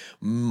throwing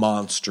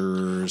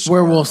monsters,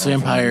 Werewolves, or-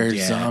 vampires,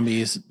 yeah.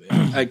 zombies.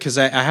 Because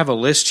I have a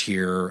list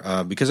here,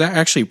 because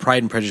actually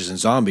Pride and Prejudice and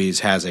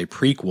Zombies has a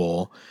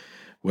prequel,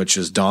 which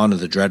is Dawn of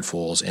the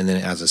Dreadfuls, and then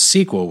it has a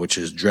sequel, which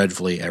is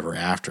Dreadfully Ever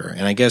After.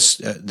 And I guess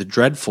the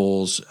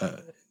Dreadfuls,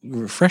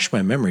 refresh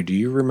my memory. Do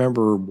you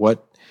remember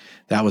what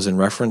that was in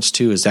reference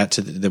to? Is that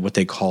to what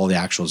they call the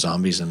actual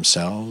zombies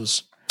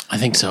themselves? I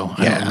think so.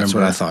 I Yeah, don't that's remember.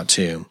 what I thought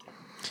too.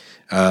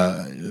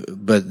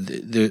 But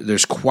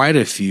there's quite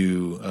a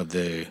few of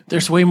the.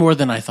 There's way more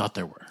than I thought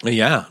there were.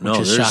 Yeah,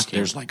 no, is there's shocking.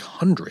 there's like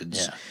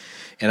hundreds. Yeah.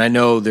 And I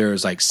know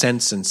there's like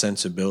Sense and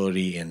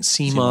Sensibility and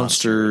Sea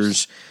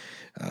Monsters.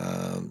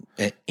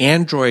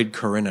 Android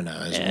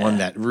Karenina is one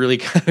that really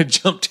kind of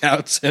jumped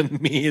out to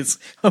me. Is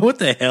what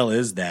the hell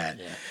is that?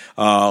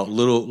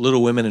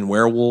 Little Women and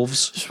Werewolves.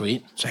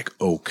 Sweet. It's like,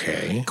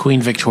 okay.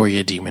 Queen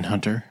Victoria, Demon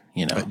Hunter.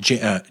 You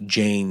know.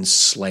 Jane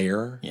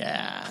Slayer.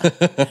 Yeah.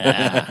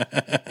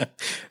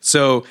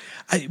 So,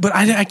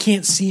 I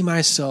can't see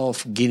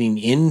myself getting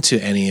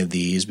into any of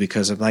these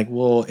because I'm like,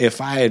 well, if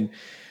I've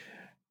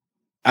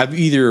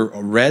either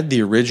read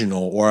the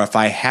original, or if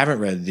I haven't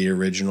read the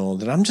original,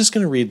 then I'm just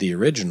going to read the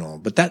original.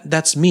 But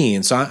that's me.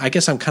 And so I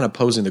guess I'm kind of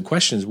posing the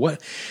questions.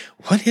 What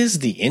is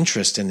the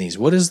interest in these?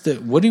 What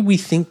do we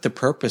think the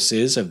purpose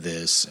is of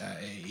this?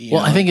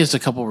 I think it's a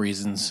couple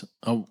reasons.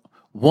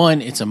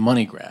 One, it's a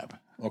money grab.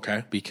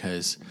 Okay.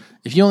 Because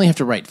if you only have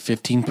to write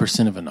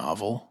 15% of a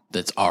novel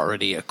that's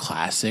already a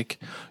classic,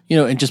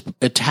 and just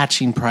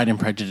attaching Pride and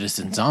Prejudice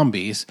and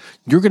Zombies,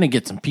 you're going to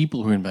get some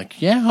people who are going to be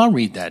like, yeah, I'll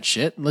read that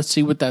shit. Let's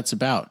see what that's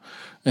about.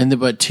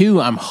 But two,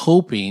 I'm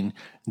hoping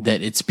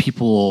that it's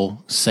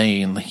people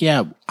saying, like,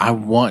 yeah, I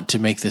want to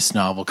make this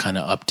novel kind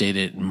of update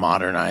it and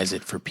modernize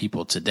it for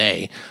people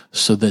today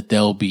so that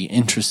they'll be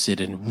interested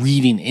in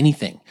reading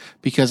anything.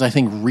 Because I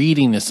think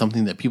reading is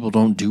something that people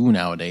don't do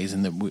nowadays,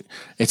 and that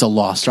it's a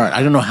lost art.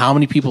 I don't know how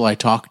many people I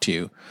talk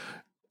to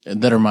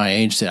that are my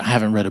age that I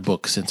haven't read a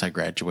book since I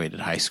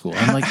graduated high school.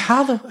 I'm like,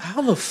 how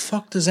the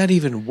fuck does that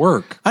even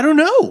work? I don't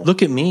know.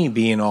 Look at me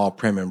being all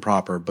prim and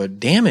proper, but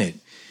damn it.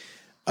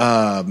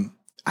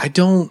 I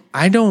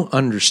don't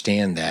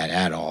understand that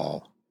at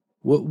all.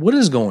 What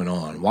is going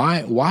on?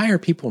 Why are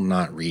people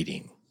not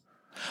reading?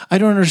 I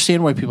don't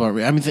understand why people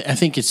are. I mean, I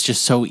think it's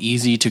just so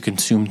easy to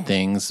consume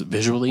things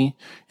visually,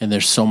 and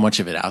there's so much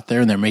of it out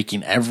there, and they're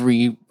making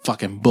every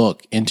fucking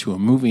book into a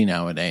movie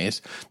nowadays.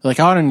 They're like,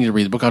 oh, I don't need to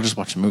read the book; I'll just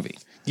watch the movie.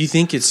 Do you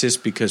think it's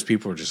just because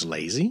people are just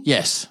lazy?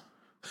 Yes,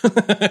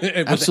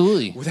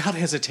 absolutely, without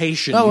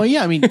hesitation. Oh well,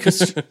 yeah. I mean,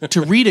 because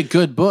to read a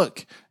good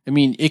book, I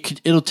mean,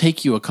 it'll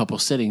take you a couple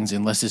sittings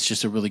unless it's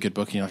just a really good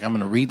book. And you're like, I'm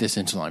going to read this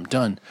until I'm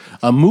done.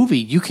 A movie,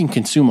 you can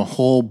consume a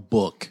whole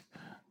book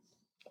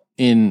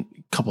in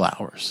couple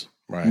hours,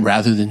 right?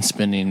 Rather than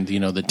spending,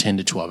 the 10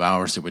 to 12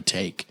 hours it would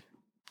take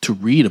to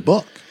read a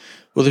book.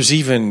 Well, there's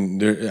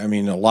even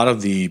a lot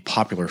of the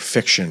popular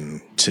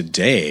fiction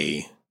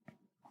today,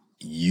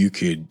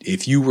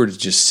 if you were to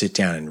just sit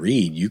down and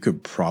read, you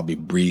could probably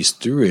breeze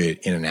through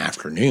it in an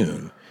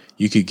afternoon.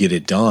 You could get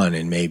it done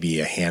in maybe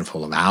a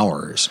handful of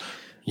hours.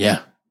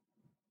 Yeah.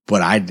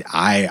 But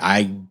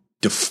I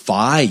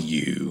defy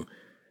you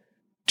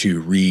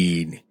to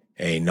read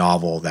a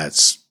novel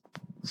that's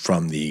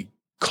from the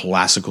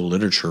classical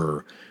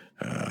literature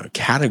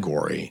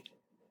category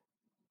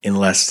in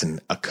less than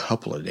a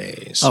couple of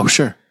days. Oh,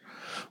 sure.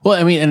 Well,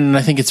 I mean, and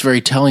I think it's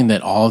very telling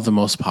that all of the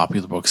most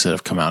popular books that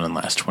have come out in the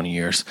last 20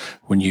 years,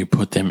 when you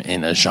put them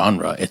in a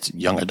genre, it's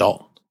young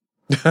adult.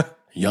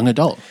 Young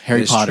adult.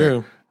 Harry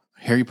Potter,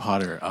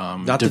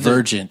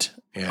 Divergent,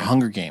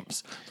 Hunger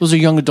Games. Those are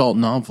young adult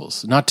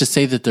novels. Not to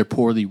say that they're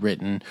poorly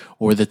written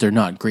or that they're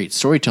not great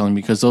storytelling,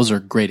 because those are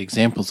great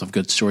examples of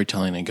good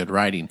storytelling and good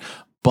writing.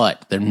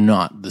 But they're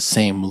not the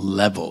same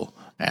level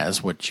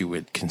as what you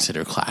would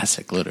consider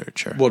classic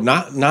literature. Well,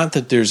 not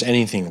that there's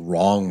anything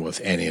wrong with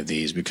any of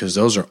these, because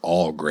those are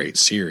all great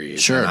series.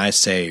 Sure. And I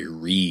say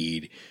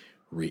read.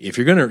 If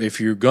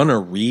you're gonna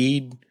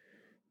read,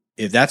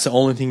 if that's the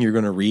only thing you're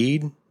gonna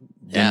read,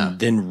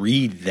 then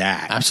read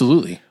that.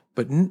 Absolutely.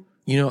 But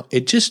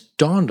it just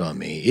dawned on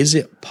me: is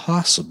it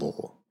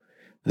possible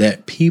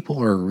that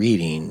people are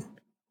reading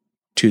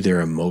to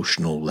their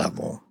emotional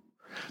level?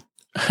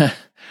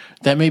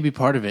 That may be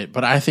part of it,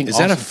 but I think is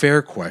that a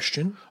fair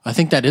question? I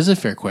think that is a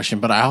fair question,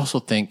 but I also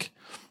think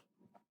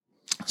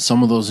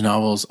some of those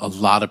novels, a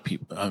lot of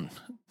people.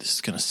 This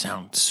is going to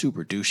sound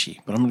super douchey,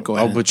 but I'm going to go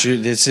ahead. Oh, but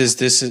this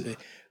is.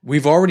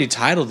 We've already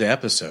titled the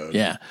episode,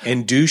 yeah,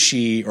 and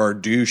douchey or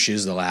douche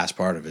is the last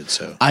part of it.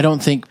 So I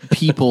don't think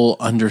people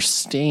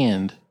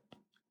understand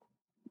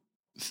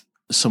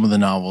some of the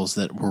novels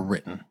that were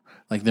written.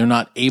 Like, they're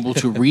not able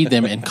to read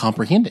them and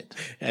comprehend it.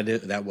 And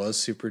that was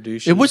super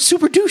douchey. It was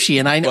super douchey,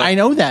 and I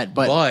know that,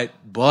 but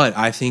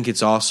I think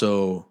it's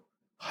also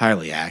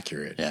highly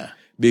accurate. Yeah,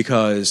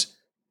 because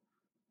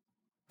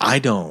I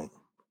don't,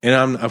 and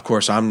I'm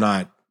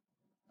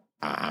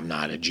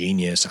not a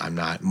genius. I'm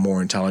not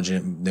more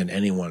intelligent than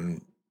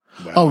anyone.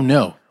 Well, oh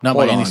no, not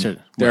by any stretch.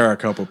 There are a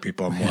couple of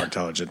people I'm more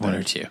intelligent than. One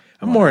or two.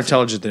 I'm more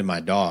intelligent than my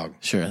dog.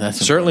 Sure, that's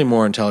certainly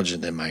more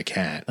intelligent than my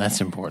cat. That's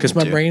important because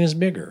my brain is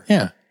bigger.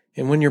 Yeah.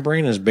 And when your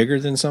brain is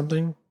bigger than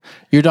something,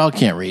 your dog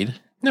can't read.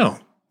 No.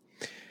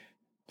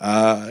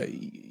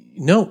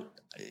 No.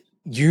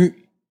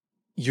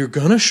 You're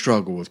gonna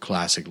struggle with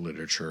classic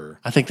literature.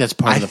 I think that's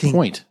part of the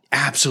point.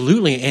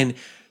 Absolutely. And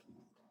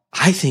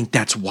I think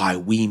that's why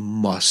we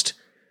must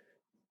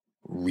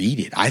read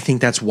it. I think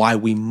that's why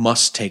we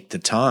must take the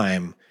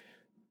time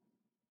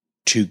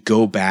to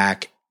go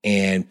back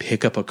and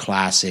pick up a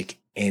classic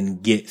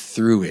and get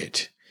through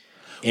it.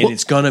 And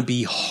it's gonna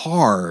be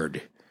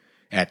hard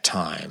at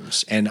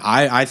times. And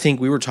I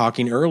think we were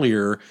talking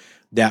earlier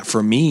that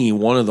for me,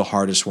 one of the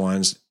hardest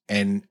ones,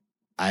 and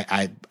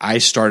I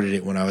started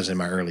it when I was in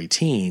my early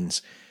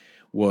teens,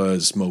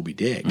 was Moby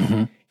Dick. Mm-hmm.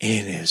 And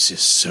it's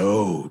just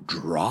so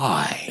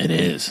dry. It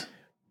is.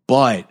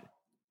 But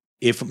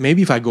if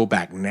I go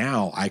back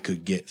now, I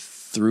could get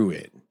through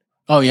it.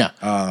 Oh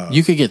yeah.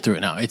 You could get through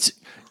it now.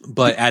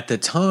 But at the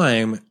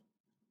time,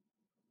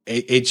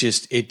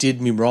 it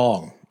did me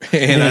wrong.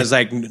 And I was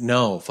like,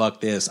 no, fuck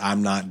this.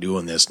 I'm not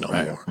doing this no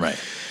more.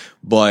 Right.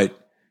 But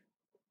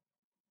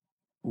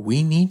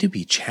we need to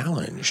be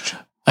challenged.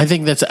 I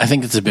think that's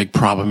a big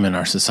problem in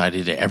our society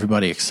today.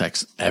 Everybody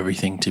expects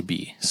everything to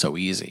be so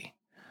easy.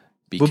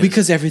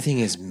 Because everything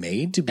is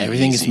made to be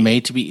Everything easy. is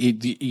made to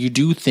be. You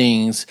do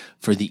things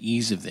for the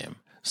ease of them.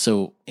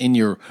 So in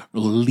your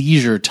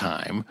leisure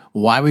time,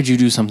 why would you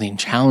do something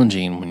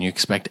challenging when you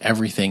expect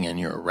everything in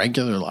your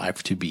regular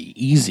life to be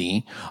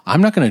easy?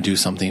 I'm not going to do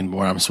something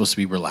where I'm supposed to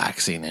be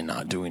relaxing and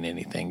not doing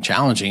anything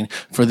challenging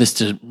for this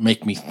to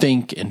make me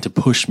think and to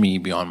push me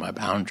beyond my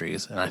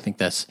boundaries. And I think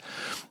that's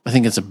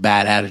a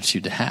bad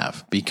attitude to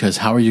have, because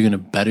how are you going to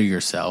better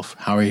yourself?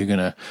 How are you going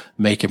to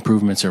make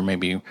improvements or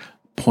maybe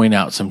point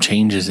out some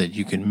changes that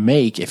you can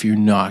make if you're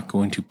not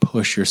going to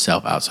push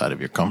yourself outside of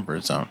your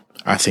comfort zone?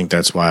 I think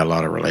that's why a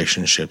lot of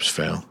relationships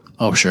fail.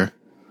 Oh, sure.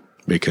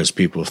 Because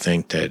people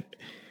think that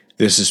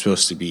this is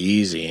supposed to be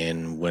easy,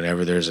 and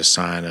whenever there's a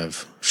sign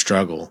of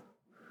struggle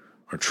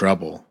or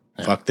trouble,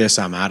 Fuck this,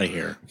 I'm out of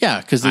here.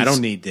 Yeah, because I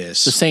don't need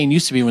this. The saying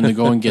used to be when the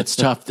going gets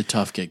tough, the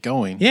tough get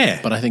going. Yeah.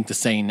 But I think the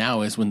saying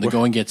now is when the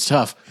going gets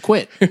tough,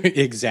 quit.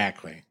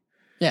 Exactly.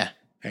 Yeah.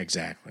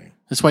 Exactly.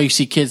 That's why you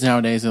see kids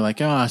nowadays, they're like,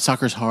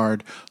 soccer's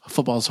hard,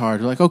 football's hard.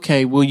 They're like,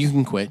 okay, well, you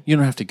can quit. You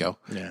don't have to go.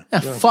 Yeah.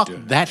 Fuck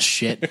that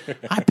shit.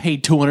 I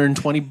paid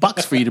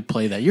 $220 for you to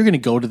play that. You're going to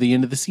go to the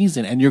end of the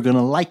season and you're going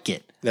to like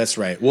it. That's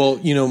right. Well,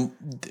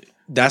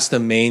 that's the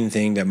main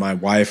thing that my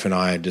wife and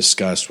I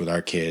discussed with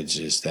our kids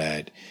is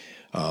that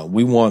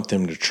we want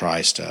them to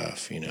try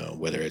stuff,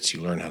 whether it's you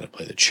learn how to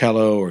play the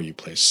cello or you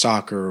play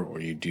soccer or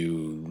you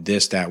do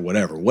this, that,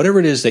 whatever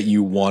it is that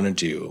you want to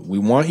do. We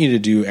want you to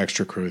do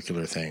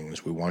extracurricular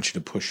things. We want you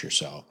to push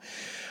yourself.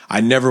 I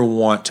never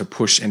want to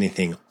push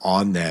anything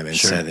on them and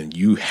say that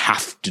you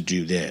have to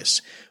do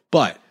this.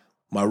 But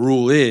my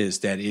rule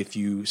is that if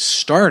you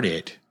start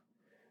it,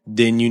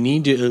 then you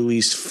need to at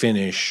least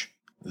finish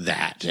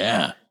that.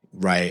 Yeah.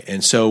 Right.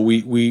 And so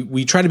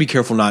we try to be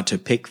careful not to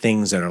pick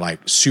things that are like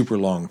super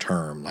long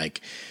term.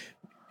 Like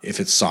if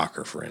it's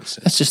soccer, for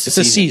instance, that's just it's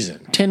a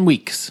season. 10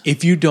 weeks.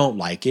 If you don't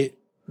like it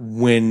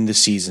when the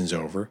season's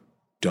over,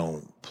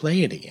 don't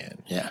play it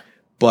again. Yeah.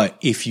 But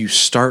if you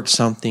start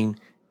something,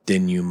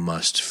 then you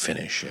must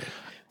finish it.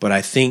 But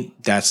I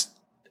think that's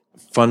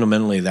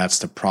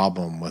the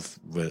problem with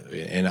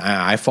and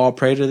I fall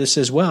prey to this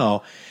as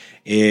well,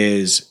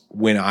 is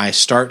when I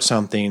start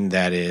something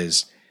that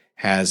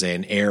has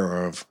an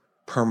air of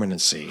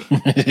permanency.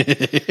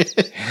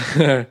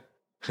 I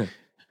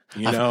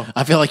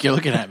feel like you're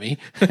looking at me.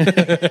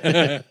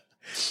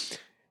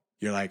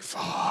 You're like,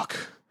 fuck.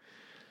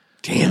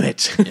 Damn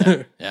it.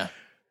 Yeah.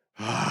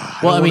 I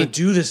don't want to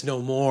do this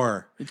no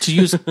more. To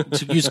use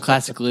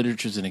classic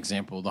literature as an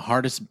example,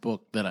 the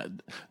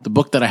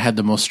book that I had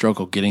the most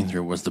struggle getting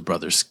through was The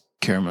Brothers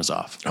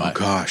Karamazov. Oh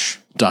gosh.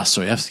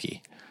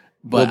 Dostoevsky.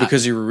 But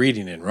because you were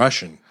reading in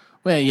Russian.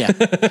 Well, yeah.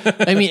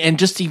 I mean, and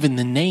just even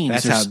the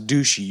names. That's how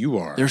douchey you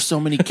are. There's so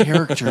many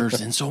characters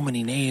and so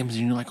many names,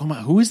 and you're like, oh my,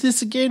 who is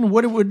this again?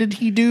 What did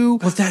he do?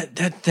 Well,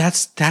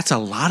 that's a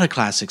lot of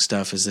classic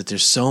stuff, is that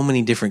there's so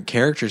many different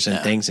characters and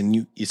things,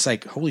 and it's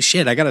like, holy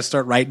shit, I got to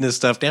start writing this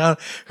stuff down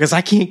because I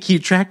can't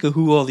keep track of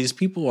who all these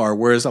people are.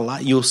 Whereas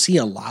you'll see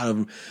a lot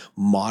of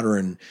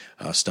modern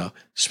stuff,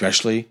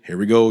 especially, here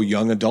we go,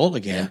 young adult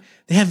again. Yeah.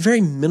 They have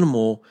very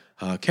minimal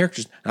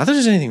characters. Not that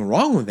there's anything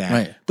wrong with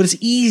that, but it's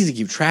easy to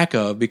keep track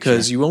of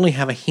because you only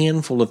have a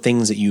handful of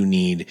things that you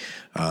need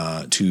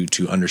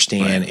to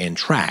understand and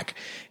track.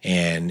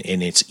 And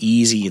it's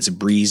easy, it's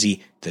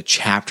breezy. The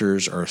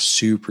chapters are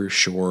super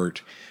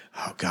short.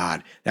 Oh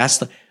God,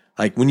 that's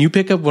like when you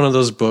pick up one of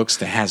those books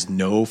that has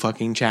no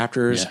fucking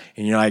chapters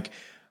and you're like,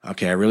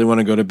 okay, I really want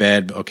to go to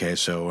bed. Okay,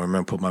 so I'm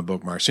going to put my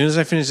bookmark. As soon as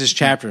I finish this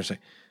chapter, it's like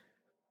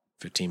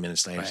 15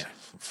 minutes later. Right.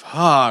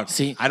 Fuck.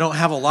 See, I don't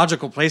have a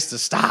logical place to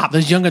stop.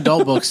 Those young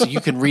adult books, you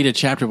can read a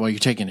chapter while you're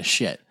taking a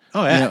shit.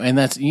 Oh, yeah. And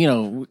that's,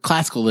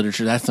 classical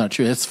literature, that's not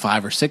true. That's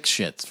 5 or 6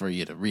 shits for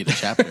you to read a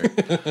chapter.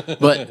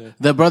 But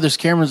The Brothers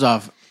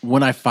Karamazov,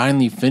 when I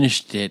finally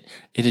finished it,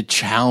 it had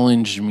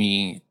challenged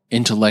me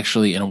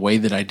intellectually in a way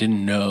that I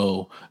didn't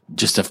know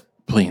just a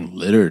plain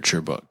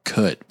literature book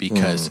could,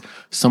 because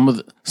some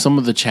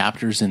of the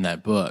chapters in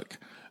that book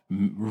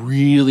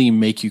really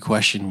make you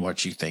question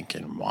what you think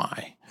and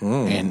why.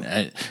 And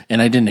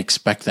I didn't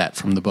expect that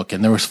from the book.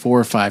 And there was 4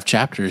 or 5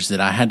 chapters that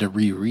I had to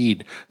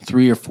reread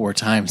 3 or 4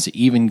 times to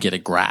even get a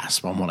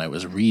grasp on what I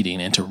was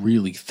reading and to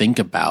really think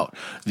about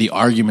the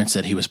arguments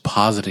that he was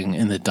positing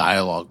in the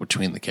dialogue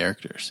between the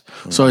characters.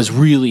 So I was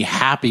really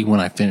happy when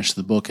I finished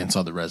the book and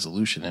saw the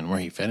resolution and where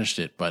he finished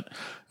it. But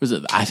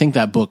I think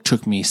that book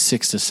took me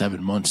 6 to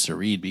 7 months to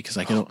read because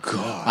I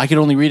could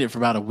only read it for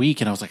about a week,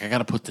 and I was like, I got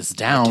to put this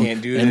down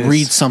and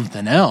read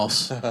something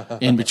else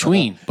in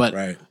between.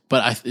 But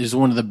But it was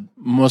one of the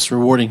most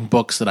rewarding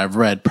books that I've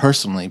read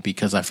personally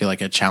because I feel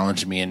like it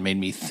challenged me and made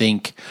me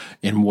think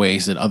in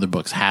ways that other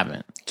books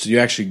haven't. So you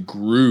actually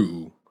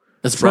grew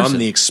from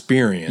the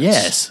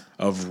experience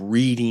of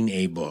reading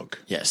a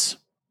book. Yes.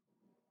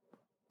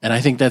 And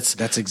I think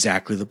that's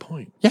exactly the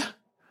point. Yeah.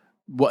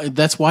 Well,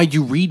 that's why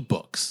you read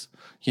books.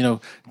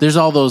 There's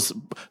all those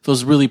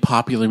really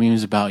popular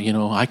memes about,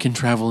 I can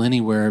travel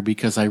anywhere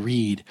because I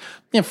read.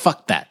 Yeah,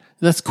 fuck that.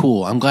 That's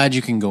cool. I'm glad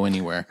you can go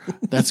anywhere.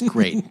 That's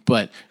great.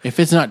 But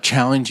if it's not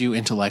challenge you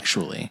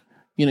intellectually,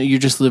 you're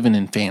just living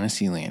in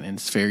fantasy land and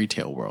it's fairy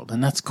tale world,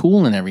 and that's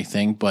cool and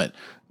everything. But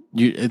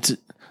it's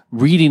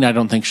reading. I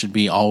don't think should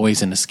be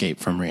always an escape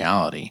from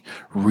reality.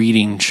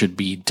 Reading should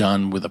be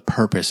done with a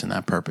purpose, and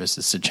that purpose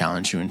is to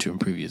challenge you and to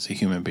improve you as a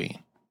human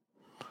being.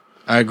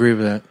 I agree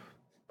with that.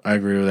 I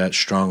agree with that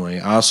strongly.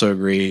 I also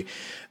agree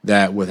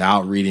that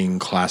without reading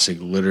classic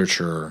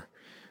literature,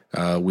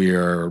 we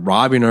are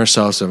robbing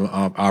ourselves of an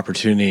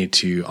opportunity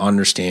to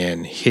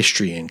understand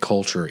history and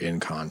culture in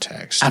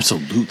context.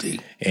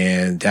 Absolutely.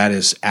 And that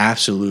is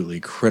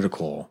absolutely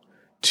critical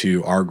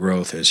to our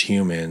growth as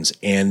humans,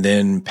 and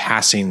then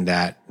passing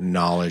that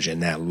knowledge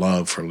and that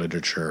love for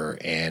literature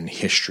and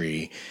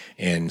history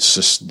and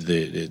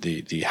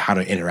the how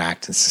to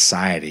interact in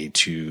society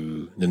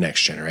to the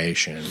next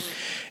generation.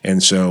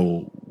 And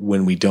so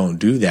when we don't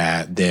do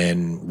that,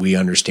 then we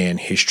understand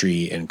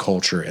history and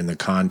culture in the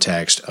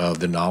context of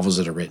the novels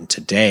that are written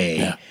today.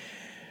 Yeah.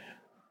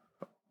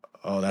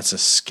 Oh, that's a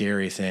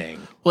scary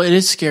thing. Well, it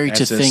is scary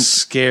That's to a think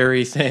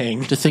scary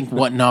thing. to think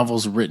what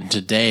novels written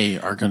today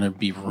are going to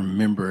be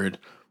remembered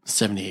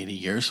 70, 80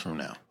 years from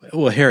now.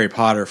 Well, Harry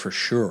Potter for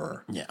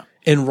sure. Yeah,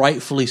 And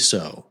rightfully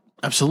so.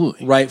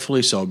 absolutely.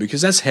 Rightfully so,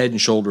 because that's head and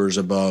shoulders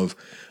above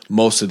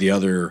most of the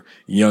other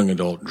young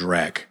adult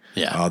dreck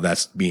Yeah.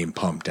 that's being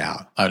pumped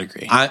out. I would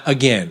agree.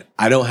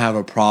 I don't have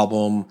a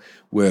problem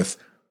with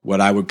what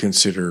I would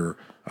consider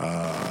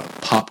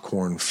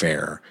popcorn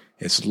fare.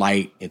 It's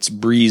light, it's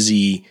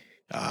breezy,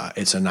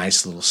 it's a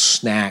nice little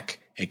snack.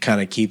 It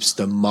kind of keeps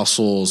the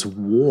muscles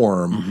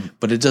warm,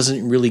 but it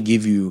doesn't really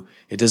give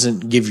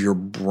your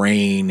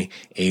brain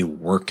a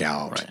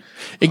workout. Right.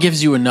 It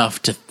gives you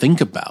enough to think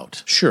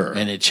about. Sure.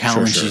 And it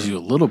challenges Sure. you a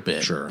little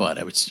bit, Sure. but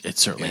it's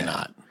certainly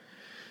not.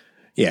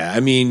 Yeah, I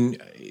mean,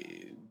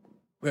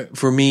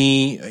 for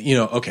me,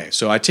 okay,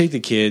 so I take the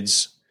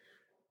kids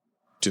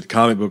to the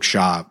comic book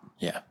shop,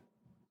 Yeah.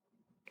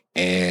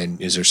 and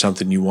is there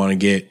something you want to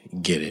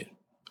get? Get it.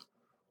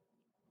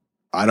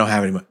 I don't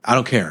have any money. I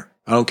don't care.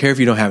 I don't care if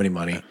you don't have any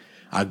money.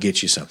 I'll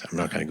get you something. I'm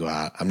not going to go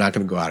out. I'm not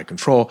going to go out of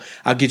control.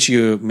 I'll get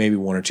you maybe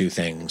one or two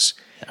things.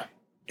 Yeah.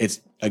 It's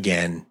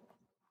again,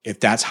 if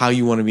that's how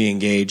you want to be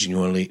engaged and you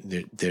want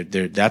to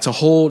leave, that's a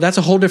whole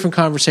different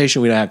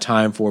conversation we don't have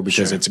time for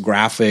because Sure. it's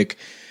graphic,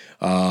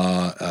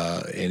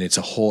 and it's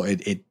a whole,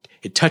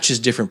 it touches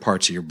different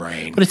parts of your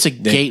brain. But it's a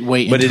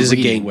gateway But it into is a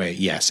reading. gateway.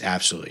 Yes,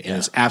 absolutely. And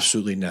it's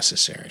absolutely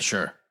necessary.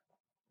 Sure.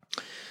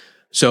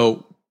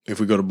 So if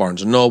we go to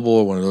Barnes and Noble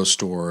or one of those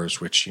stores,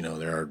 which,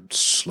 they're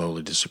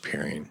slowly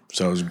disappearing.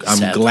 So I'm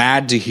Sadly.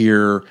 glad to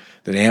hear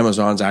that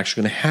Amazon's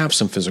actually going to have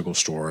some physical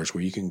stores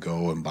where you can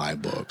go and buy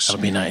books.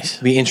 That'll be nice.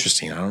 It'll be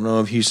interesting. I don't know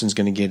if Houston's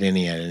going to get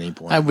any at any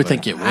point. I would but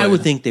think it would. I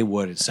would think they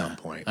would at some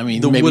point. I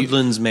mean, the maybe-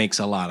 Woodlands makes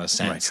a lot of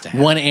sense to have.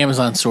 One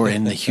Amazon store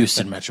in the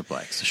Houston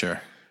Metroplex.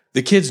 Sure.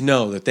 The kids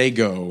know that they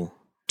go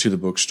to the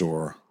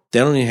bookstore. They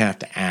don't even have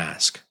to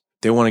ask.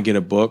 They want to get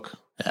a book.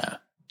 Yeah.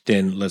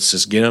 Then let's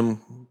just get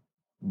them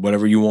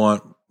whatever you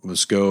want.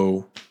 Let's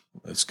go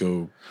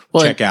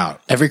Well, check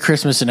out. Every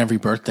Christmas and every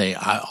birthday,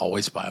 I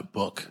always buy a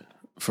book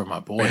for my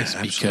boys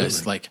Yeah, because,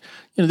 absolutely.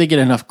 they get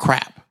enough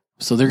crap.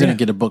 So they're going to Yeah.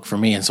 get a book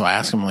from me. And so I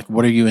ask them,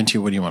 what are you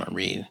into? What do you want to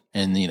read?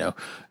 And,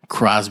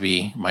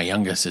 Crosby, my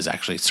youngest, is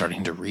actually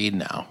starting to read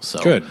now.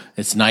 So Good.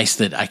 it's nice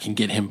that I can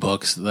get him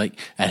books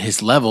at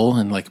his level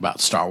and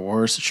about Star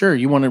Wars. Sure,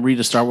 you want to read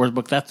a Star Wars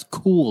book? That's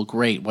cool,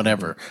 great,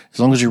 whatever. As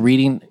long as you're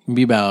reading, it can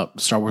be about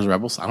Star Wars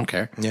Rebels. I don't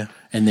care. Yeah.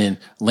 And then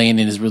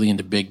Landon is really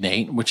into Big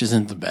Nate, which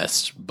isn't the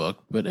best book,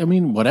 but I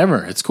mean,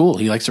 whatever. It's cool.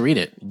 He likes to read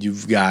it.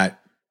 You've got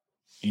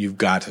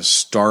to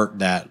start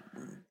that.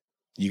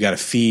 You got to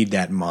feed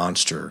that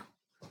monster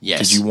Yes.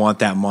 because you want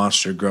that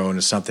monster to grow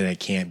into something that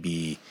can't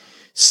be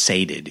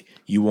sated.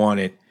 You want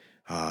it.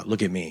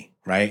 Look at me,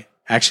 right?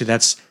 Actually,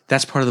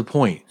 that's part of the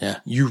point. Yeah.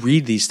 You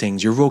read these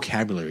things, your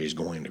vocabulary is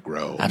going to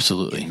grow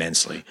Absolutely.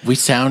 immensely. We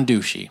sound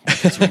douchey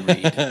because we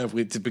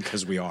read.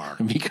 Because we are.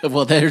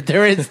 Well,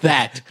 there is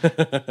that.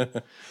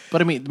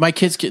 But I mean, my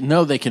kids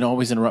know they can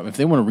always interrupt me. If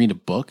they want to read a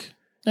book,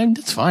 then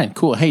that's fine.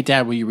 Cool. Hey,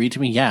 Dad, will you read to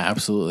me? Yeah,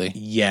 absolutely.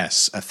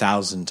 Yes,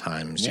 1,000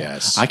 times.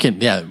 Yes. I can,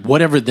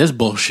 whatever this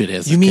bullshit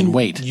is, I can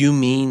wait. You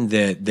mean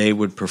that they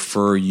would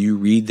prefer you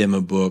read them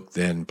a book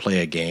than play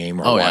a game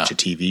or watch a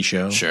TV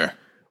show? Sure.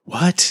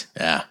 What?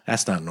 Yeah.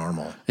 That's not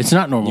normal. It's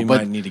not normal, You but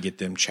might need to get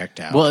them checked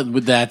out. well,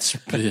 that's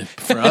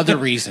for other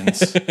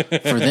reasons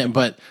for them.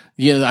 But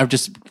I've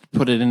just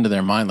put it into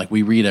their mind.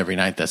 We read every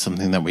night. That's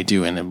something that we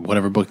do. And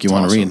whatever book you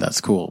want to read,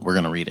 that's cool. We're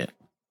going to read it.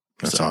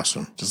 That's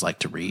awesome. Just like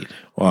to read.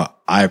 Well,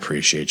 I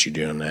appreciate you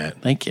doing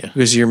that Thank you.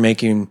 because you're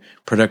making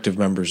productive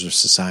members of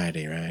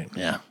society, right?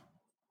 Yeah.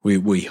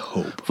 We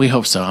hope. We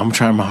hope so. I'm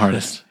trying my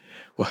hardest.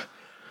 Well,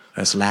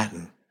 that's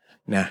Latin.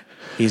 Nah,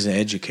 he's an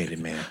educated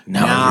man. No,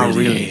 I I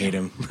really really hate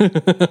him.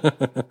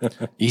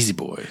 Easy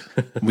boy.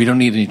 We don't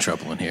need any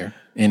trouble in here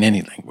in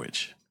any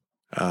language.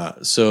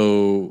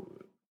 So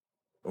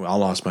I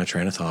lost my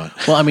train of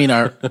thought. Well, I mean,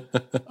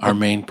 our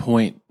main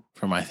point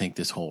from, I think,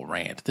 this whole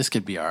rant, this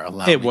could be our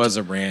allow It me was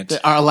a rant.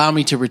 our allow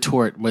me to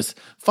retort was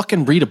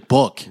fucking read a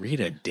book. Read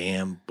a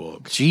damn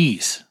book.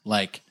 Jeez.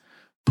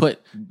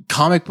 Put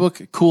comic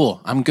book, cool.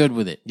 I'm good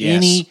with it. Yes.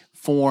 Any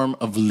form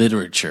of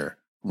literature,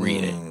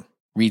 read it.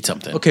 Read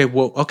something. Okay.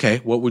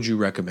 What would you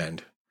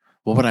recommend?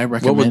 What would I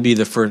recommend? What would be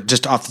the first,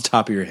 just off the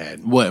top of your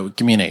head? What?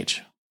 Give me an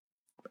age.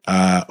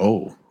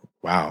 Oh,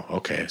 wow.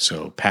 Okay.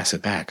 So pass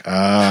it back.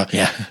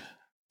 Yeah.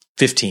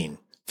 15.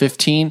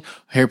 15,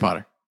 Harry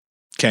Potter.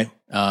 Okay.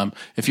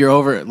 If you're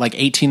over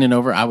 18 and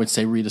over, I would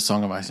say read A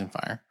Song of Ice and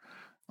Fire.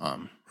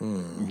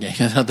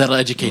 Yeah, that'll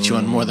educate you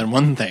on more than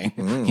one thing.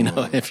 You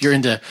know, if you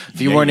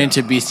weren't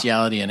into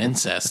bestiality and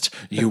incest,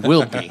 you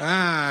will be.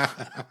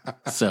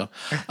 So,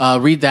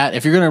 read that.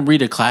 If you're going to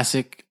read a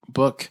classic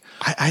book,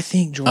 I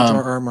think George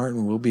R.R.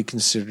 Martin will be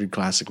considered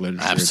classic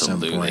literature at some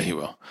point. absolutely he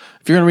will.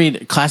 If you're going to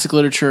read classic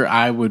literature,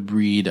 I would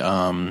read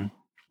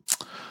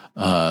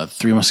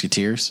Three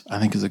Musketeers. I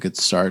think is a good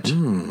start.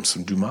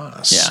 Some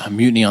Dumas. Yeah,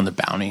 Mutiny on the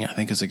Bounty. I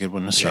think is a good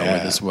one to start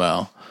with as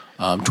well.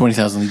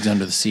 20,000 Leagues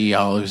Under the Sea.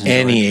 I always enjoy.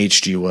 Any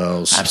H.G.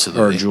 Wells.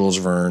 Absolutely. Or Jules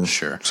Verne.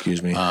 Sure.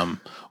 Excuse me.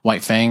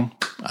 White Fang.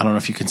 I don't know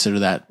if you consider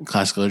that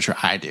classic literature.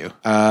 I do.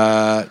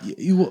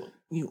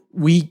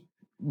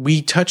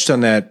 We touched on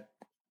that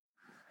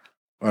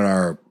on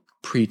our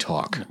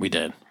pre-talk. We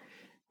did.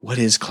 What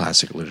is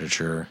classic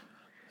literature?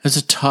 It's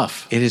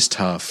tough. It is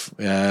tough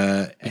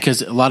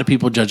because a lot of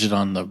people judge it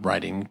on the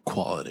writing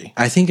quality.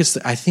 I think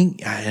I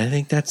think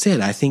that's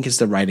it. I think it's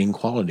the writing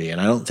quality,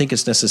 and I don't think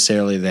it's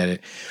necessarily that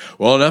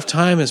enough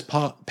time has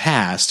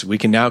passed. We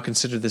can now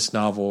consider this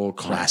novel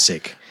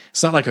classic.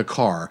 It's not like a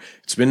car.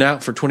 It's been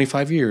out for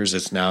 25 years.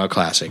 It's now a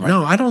classic. Right.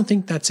 No, I don't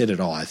think that's it at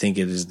all. I think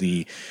it is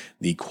the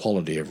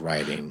quality of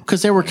writing.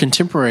 Because there were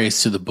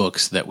contemporaries to the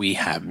books that we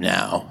have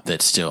now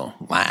that still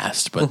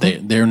last, but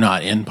they're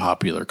not in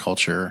popular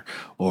culture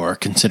or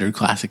considered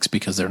classics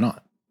because they're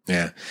not.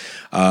 Yeah.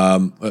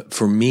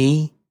 For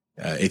me,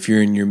 if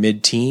you're in your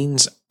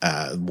mid-teens,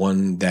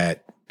 one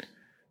that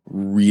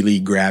really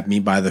grabbed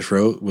me by the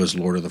throat was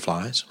Lord of the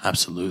Flies.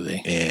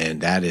 Absolutely. And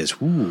that is,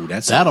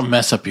 that'll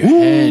mess up your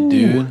head,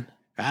 dude.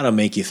 That'll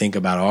make you think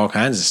about all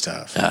kinds of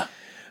stuff. Yeah.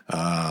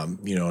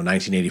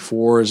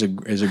 1984 is a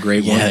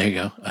great one. Yeah, there you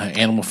go.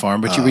 Animal Farm,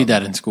 but you read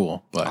that in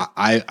school. But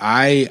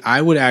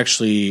I would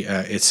actually,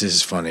 this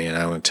is funny, and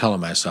I'm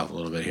telling myself a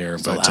little bit here,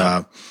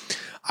 but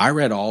I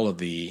read all of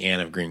the Anne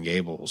of Green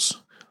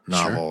Gables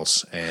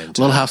novels and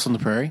Little House on the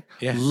Prairie.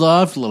 Yeah,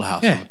 loved Little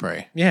House on the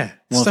Prairie. Yeah,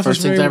 one of the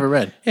first things I ever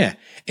read. Yeah,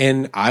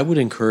 and I would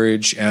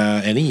encourage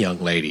any young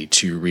lady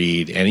to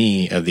read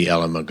any of the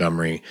Ellen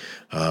Montgomery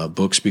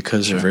books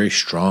because they're very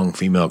strong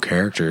female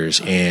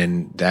characters,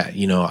 and that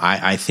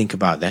I think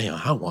about that.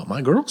 I want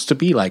my girls to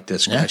be like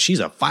this. Yeah. She's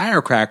a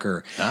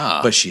firecracker,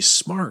 but she's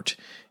smart.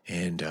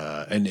 And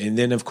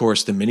then of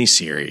course the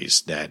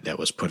miniseries that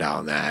was put out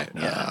on that.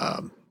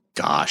 Yeah.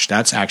 Gosh,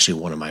 that's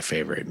actually one of my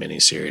favorite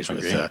miniseries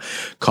with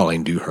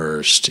Colleen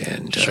Dewhurst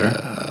and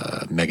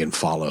Megan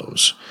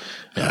Follows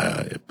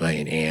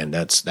playing Anne.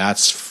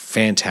 That's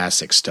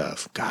fantastic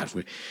stuff. God,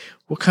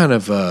 what kind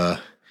of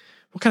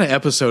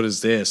episode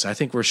is this? I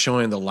think we're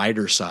showing the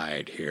lighter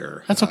side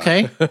here. That's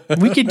okay.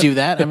 We could do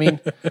that. I mean,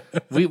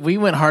 we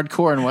went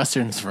hardcore in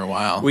Westerns for a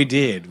while. We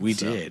did. We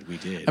did.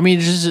 I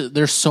mean,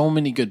 there's so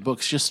many good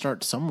books. Just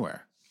start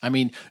somewhere. I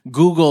mean,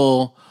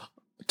 Google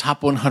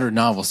top 100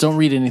 novels. Don't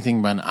read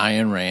anything by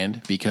Ayn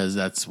Rand because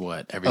that's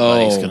what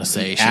everybody's going to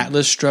say.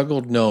 Atlas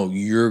struggled? No,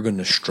 you're going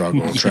to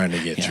struggle trying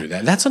to get through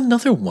that. That's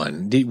another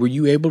one. Were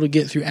you able to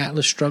get through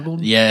Atlas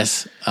struggled?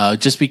 Yes.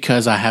 Just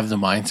because I have the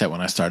mindset when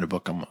I start a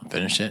book, I'm going to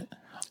finish it.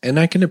 And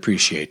I can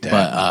appreciate that.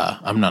 But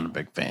I'm not a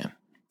big fan.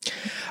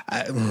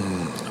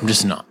 I'm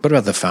just not. What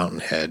about The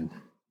Fountainhead?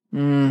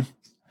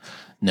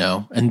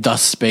 No. And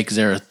Thus Spake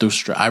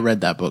Zarathustra. I read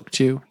that book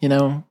too.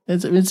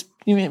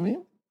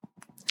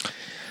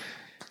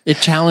 It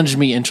challenged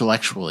me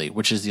intellectually,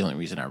 which is the only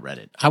reason I read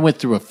it. I went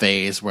through a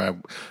phase where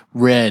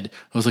I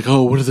was like,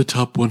 what are the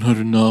top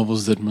 100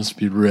 novels that must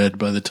be read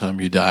by the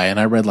time you die? And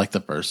I read like the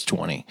first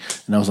 20.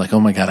 And I was like, oh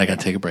my God, I got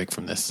to take a break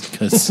from this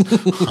because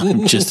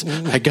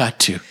I got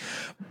to.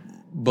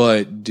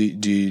 But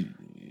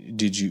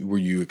were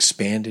you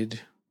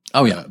expanded?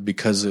 Oh yeah.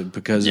 Because of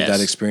that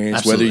experience,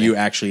 absolutely. Whether you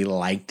actually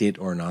liked it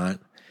or not?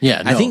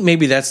 Yeah. No. I think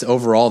maybe that's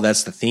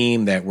the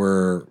theme that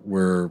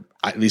we're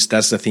at least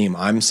that's the theme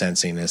I'm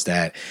sensing is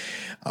that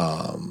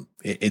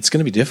it's going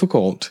to be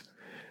difficult,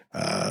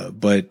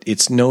 but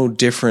it's no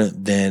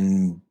different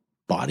than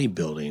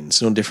bodybuilding.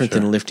 It's no different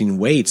than lifting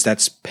weights.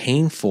 That's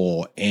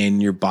painful,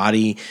 and your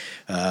body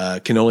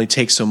can only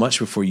take so much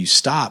before you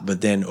stop.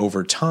 But then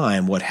over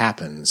time, what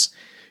happens?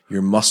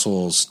 Your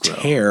muscles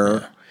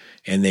tear.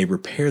 And they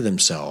repair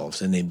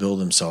themselves and they build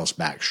themselves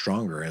back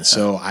stronger. And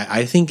so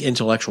I think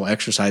intellectual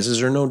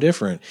exercises are no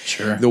different.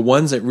 Sure. The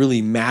ones that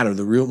really matter,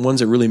 the real ones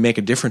that really make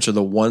a difference are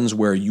the ones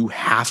where you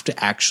have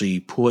to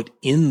actually put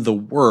in the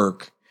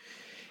work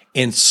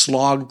and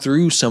slog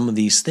through some of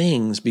these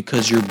things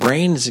because your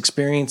brain has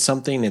experienced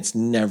something it's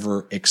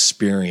never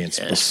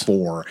experienced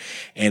before.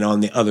 And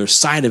on the other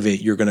side of it,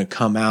 you're going to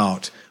come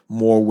out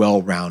more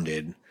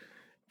well-rounded.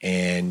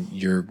 And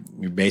you're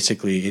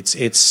basically,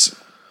 it's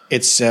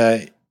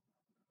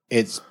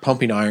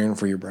pumping iron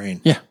for your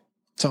brain. Yeah.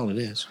 That's all it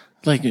is.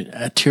 Like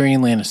Tyrion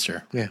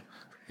Lannister. Yeah.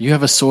 You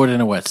have a sword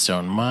and a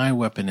whetstone. My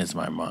weapon is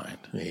my mind.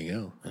 There you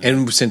go.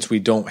 And since we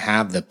don't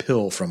have the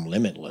pill from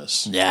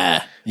Limitless.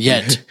 Yeah.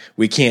 Yet.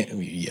 We can't.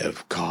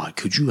 God,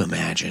 could you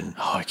imagine?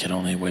 Oh, I can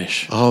only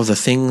wish. Oh, the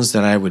things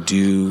that I would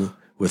do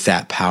with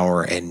that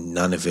power and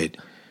none of it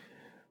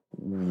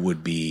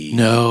would be.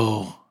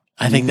 No.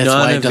 I think that's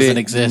why it doesn't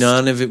exist.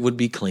 None of it would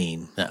be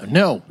clean.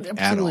 No,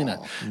 absolutely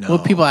not. No. When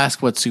people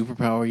ask what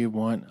superpower you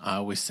want, I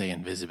always say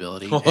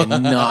invisibility,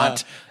 and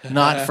not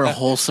for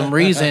wholesome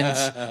reasons.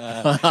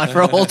 Not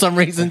for wholesome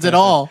reasons at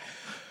all.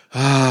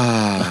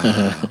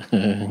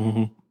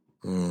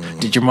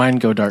 Did your mind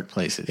go dark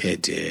places?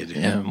 It did.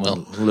 Yeah,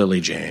 well,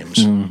 Lily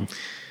James.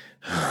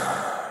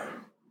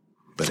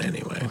 But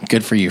anyway.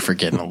 Good for you for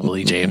getting a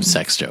Lily James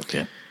sex joke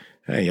in.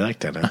 Hey, you like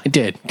that, huh? I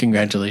did.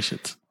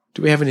 Congratulations.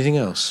 Do we have anything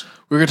else?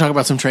 We're going to talk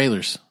about some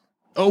trailers.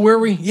 Oh, were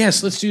we?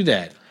 Yes, let's do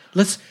that.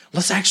 Let's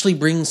actually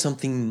bring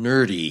something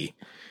nerdy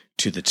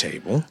to the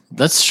table.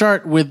 Let's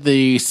start with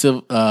the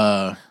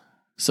Civil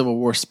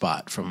War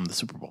spot from the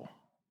Super Bowl.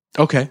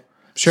 Okay,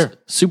 sure.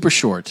 Super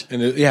short.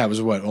 And it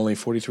was what, only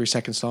 43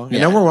 seconds long?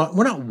 Yeah. And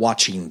we're not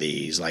watching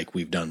these like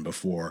we've done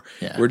before.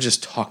 Yeah. We're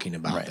just talking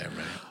about them,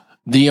 right?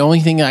 The only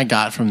thing I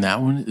got from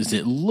that one is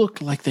it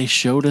looked like they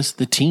showed us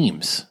the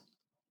teams.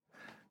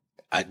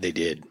 They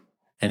did.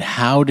 And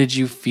how did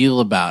you feel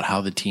about how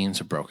the teams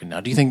are broken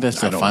now? Do you think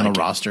that's the final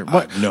roster?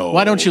 No.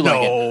 Why don't you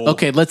like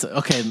it?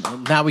 Okay,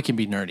 now we can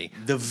be nerdy.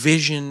 The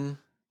Vision.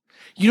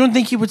 You don't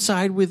think he would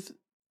side with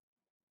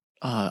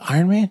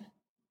Iron Man?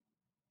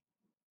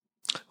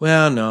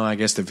 Well, no, I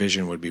guess the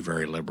Vision would be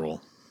very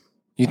liberal.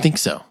 You think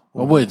so?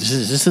 Well, wait, this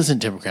isn't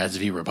Democrats,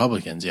 it'd be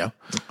Republicans, yeah?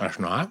 If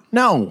not,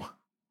 No.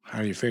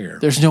 how do you figure?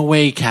 There's no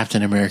way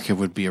Captain America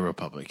would be a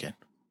Republican.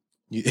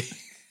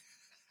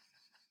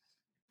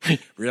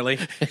 Really?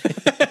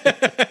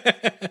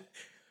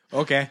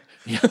 Okay.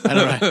 Yeah,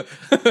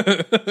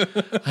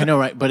 I know,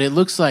 right? But it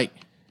looks like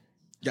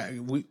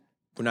We're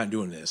not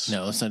doing this.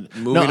 no. Listen,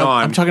 Moving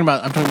on. I'm talking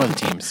about the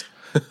teams.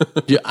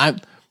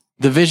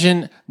 The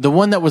Vision, the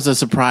one that was a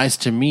surprise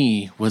to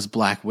me was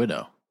Black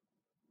Widow,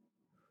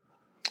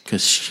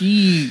 because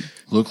she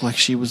looked like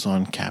she was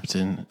on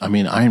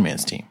Iron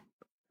Man's team.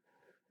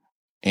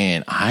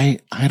 And I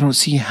don't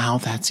see how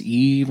that's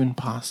even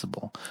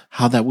possible,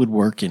 how that would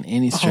work in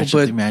any stretch of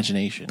the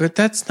imagination. But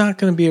that's not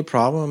going to be a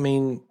problem. I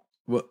mean,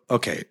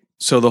 okay,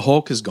 so the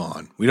Hulk is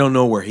gone. We don't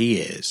know where he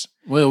is.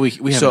 Well, we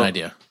have an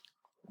idea.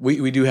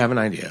 We do have an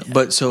idea. Yeah.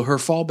 But so her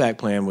fallback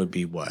plan would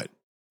be what?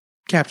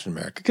 Captain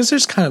America. Because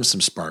there's kind of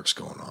some sparks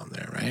going on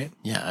there, right?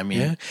 Yeah, I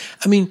mean,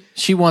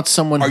 she wants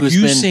someone who's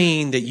been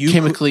saying that you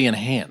chemically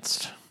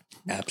enhanced.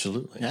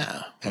 Absolutely.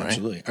 Yeah.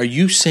 Absolutely. Right? Are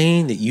you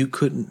saying that you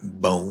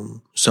couldn't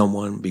bone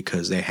someone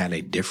because they had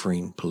a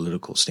differing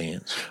political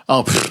stance?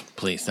 Oh,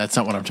 please. That's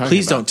not what I'm talking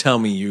Please about. don't tell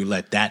me you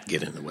let that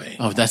get in the way.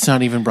 Oh, that's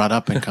not even brought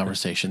up in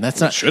conversation. That's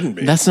not. Shouldn't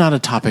be. That's not a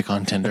topic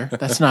on Tinder.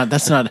 That's not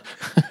that's not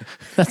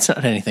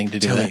anything to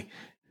do with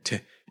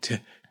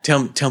it.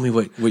 Tell me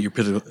what your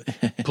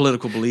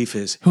political belief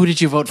is. Who did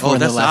you vote for in the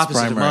that's last the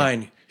opposite primary? of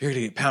mine. You're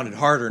going to get pounded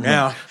harder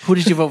now. Who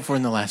did you vote for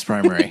in the last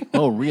primary?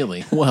 Oh,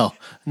 really? Well,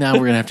 now we're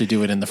going to have to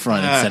do it in the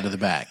front instead of the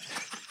back.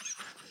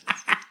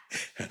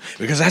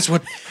 Because that's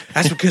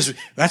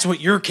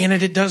what your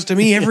candidate does to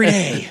me every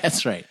day.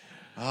 That's right.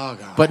 Oh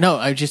God. But no,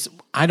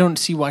 I don't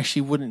see why she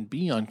wouldn't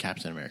be on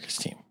Captain America's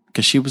team,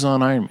 because she was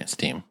on Iron Man's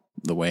team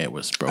the way it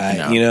was broken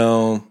down. You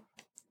know,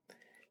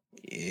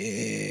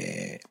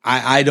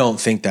 I don't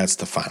think that's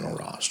the final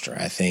roster.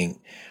 I think.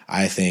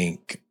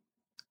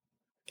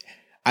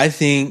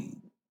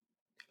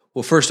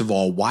 Well, first of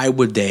all, why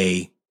would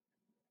they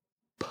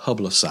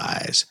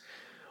publicize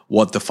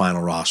what the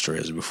final roster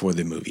is before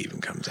the movie even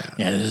comes out?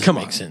 Yeah, this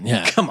makes sense.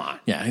 Yeah, come on.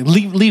 Yeah,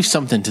 leave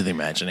something to the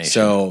imagination.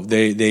 So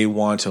they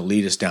want to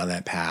lead us down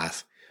that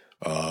path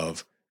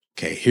of,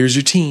 okay, here's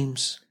your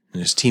teams.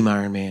 And it's Team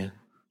Iron Man,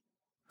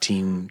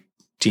 Team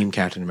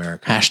Captain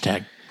America.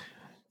 Hashtag.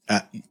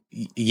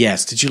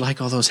 Yes. Did you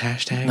like all those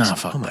hashtags? No,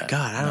 fuck oh my that.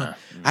 God,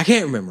 I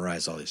can't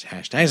memorize all these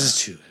hashtags.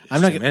 It's too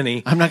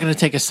many. I'm not going to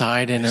take a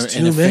side in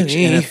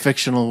a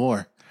fictional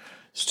war.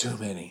 It's too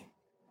many.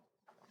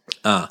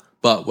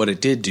 But what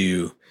it did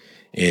do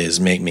is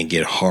make me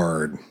get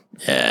hard.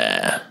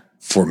 Yeah.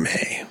 For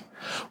May.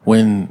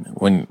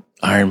 When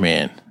Iron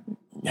Man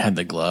had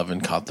the glove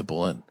and caught the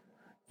bullet,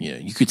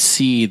 you could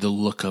see the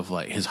look of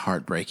like his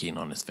heart breaking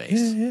on his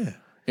face. Yeah.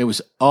 It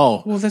was,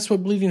 well, that's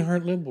what bleeding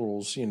heart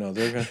liberals, they're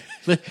going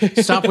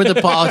to stop with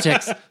the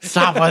politics.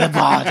 Stop with the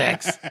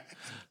politics.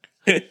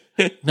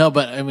 No,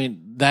 but I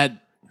mean,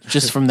 that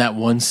just from that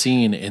one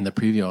scene in the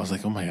preview, I was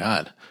like, oh my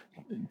God,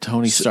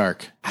 Tony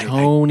Stark,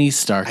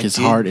 his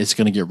heart is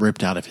going to get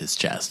ripped out of his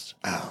chest.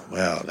 Oh,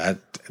 well,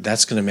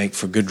 that's going to make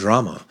for good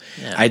drama.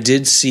 Yeah. I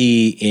did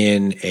see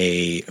in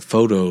a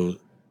photo,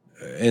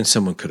 and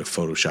someone could have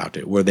photoshopped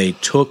it, where they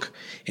took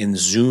and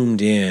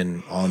zoomed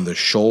in on the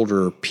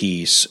shoulder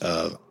piece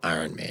of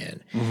Iron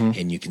Man,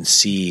 and you can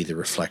see the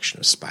reflection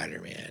of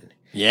Spider-Man.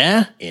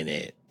 Yeah, in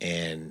it.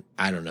 And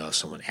I don't know if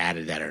someone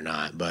added that or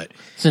not, but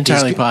it's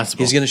entirely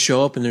possible. He's going to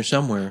show up in there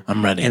somewhere.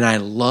 I'm ready. And I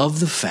love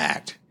the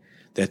fact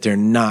that they're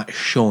not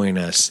showing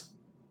us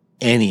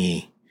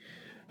anything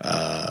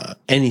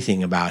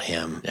about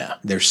him. Yeah.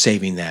 They're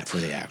saving that for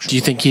the actual. Do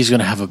you think he's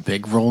going to have a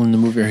big role in the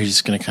movie, or he's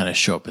just going to kind of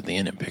show up at the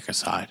end and pick a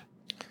side?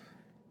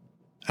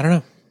 I don't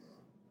know.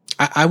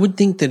 I would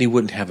think that he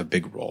wouldn't have a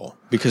big role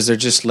because they're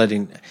just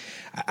letting.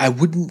 I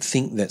wouldn't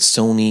think that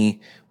Sony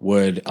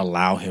would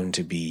allow him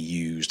to be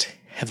used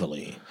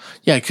heavily.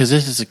 Yeah, because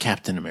this is a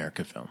Captain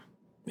America film.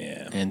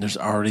 Yeah, and there's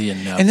already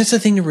enough. And that's the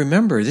thing to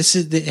remember.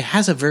 It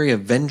has a very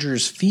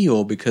Avengers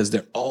feel because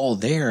they're all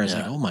there. It's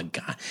like, oh my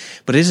God.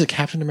 But it is a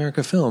Captain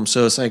America film.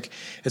 So it's like,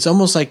 it's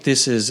almost like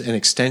this is an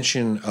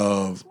extension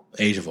of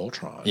Age of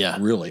Ultron. Yeah.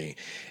 Really.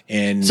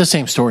 And it's the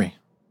same story.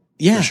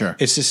 Yeah. For sure.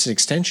 It's just an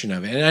extension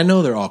of it. And I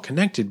know they're all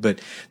connected,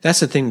 but that's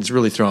the thing that's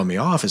really throwing me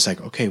off. It's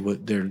like, okay, well,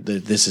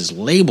 this is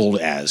labeled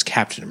as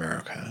Captain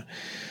America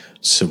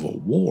Civil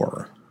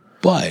War.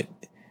 But,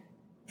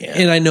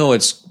 and I know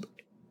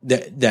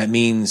that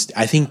means,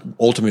 I think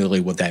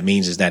ultimately what that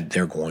means is that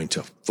they're going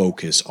to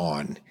focus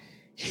on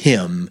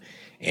him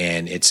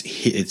and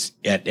it's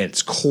at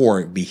its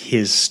core be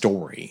his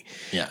story.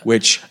 Yeah.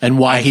 And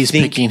why he's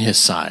picking his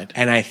side.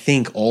 And I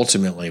think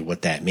ultimately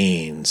what that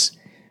means,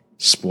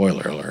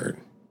 spoiler alert,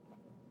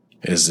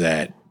 is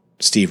that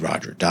Steve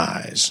Rogers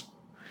dies.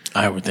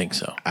 I would think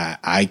so.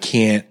 I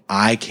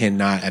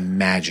cannot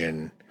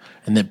imagine.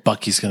 And that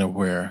Bucky's going to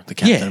wear the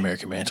Captain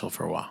America mantle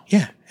for a while.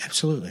 Yeah,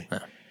 absolutely. Yeah.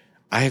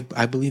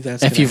 I believe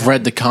that's. If you've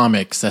read the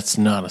comics, that's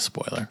not a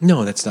spoiler.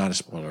 No, that's not a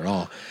spoiler at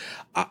all.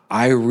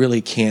 I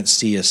really can't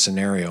see a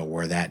scenario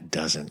where that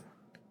doesn't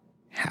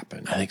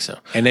happen. I think so.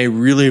 And they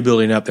really are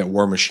building up that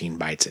War Machine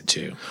bites it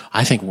too.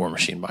 I think War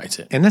Machine bites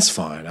it. And that's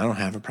fine. I don't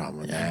have a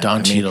problem with that.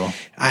 Don Cheadle.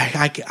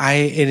 And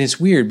it's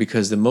weird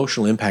because the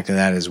emotional impact of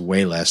that is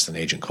way less than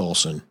Agent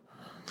Coulson.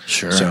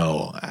 Sure.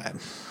 So,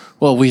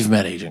 well, we've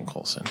met Agent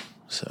Coulson.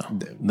 So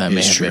that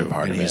may have been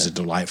part of it. He's a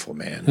delightful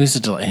man. He's a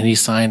delight, and he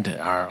signed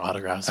our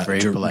autographs very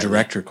politely.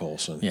 Director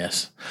Coulson.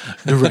 Yes,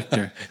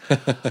 director.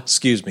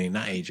 Excuse me,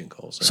 not Agent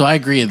Coulson. So I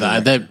agree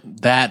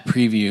that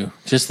preview,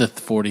 just the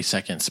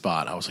 40-second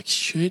spot, I was like,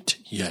 shit,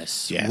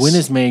 yes. When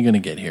is May going to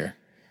get here?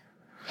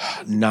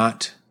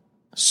 Not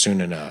soon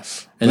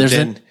enough.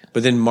 And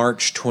but then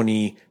March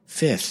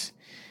 25th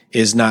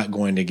is not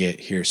going to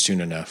get here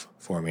soon enough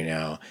for me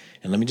now.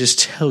 And let me just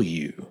tell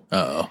you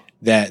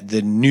that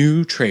the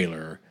new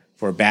trailer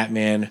for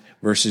Batman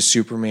versus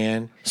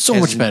Superman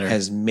much better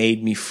has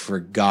made me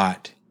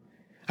forgot.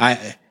 Look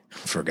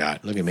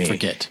at me.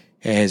 Forget.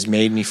 It has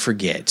made me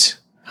forget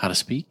how to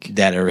speak.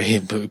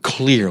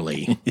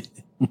 Clearly.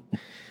 It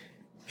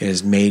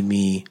has made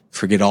me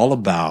forget all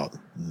about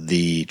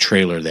the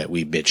trailer that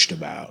we bitched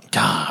about.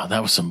 God,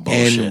 that was some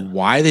bullshit. And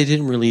why they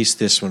didn't release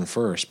this one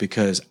first,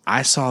 because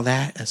I saw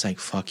that and it's like,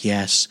 fuck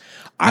yes,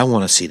 I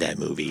want to see that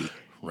movie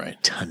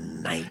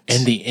tonight.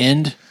 And the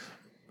end.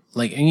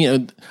 Like, and, you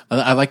know,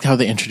 I liked how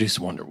they introduced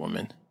Wonder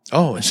Woman.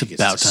 Oh, it's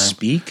about time.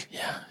 Speak?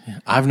 Yeah.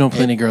 I've known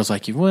plenty of girls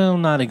like you. Well,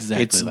 not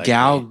exactly. It's like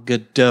Gal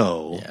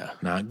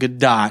Gadot, not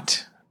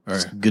Gadot.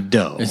 It's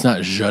Gadot. It's not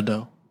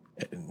Jadot.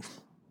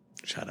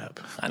 Shut up.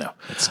 I know.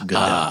 It's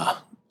Gadot.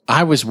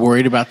 I was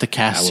worried about the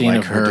casting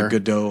of her. To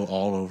Gadot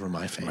all over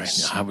my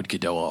face. Right. I would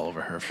Gadot all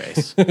over her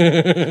face.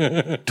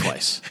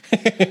 Twice.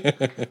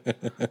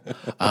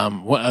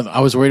 I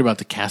was worried about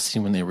the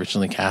casting when they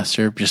originally cast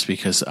her, just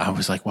because I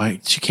was like,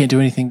 why? She can't do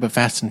anything but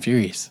Fast and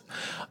Furious.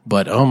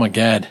 But oh my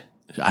God,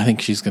 I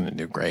think she's going to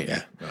do great.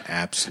 Yeah,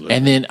 absolutely.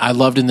 And then I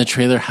loved in the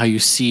trailer how you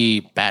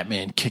see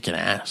Batman kicking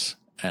ass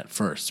at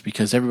first,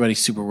 because everybody's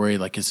super worried,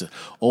 like, is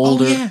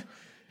older. Oh, yeah.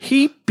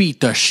 He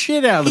beat the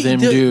shit out of them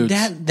dudes.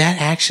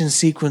 That action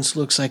sequence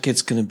looks like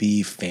it's going to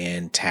be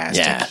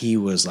fantastic. Yeah. He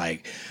was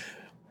like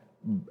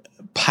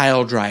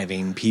pile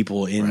driving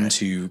people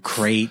into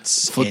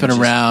crates, flipping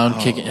around,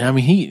 kicking. I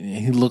mean,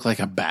 he looked like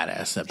a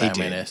badass, that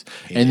Batman is.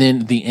 And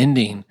then the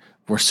ending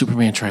where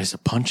Superman tries to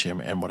punch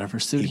him, and whatever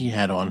suit he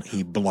had on,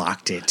 he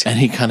blocked it, and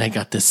he kind of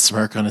got this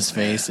smirk on his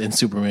face, and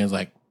Superman's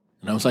like.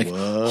 And I was like,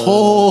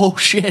 oh,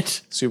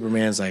 shit.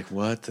 Superman's like,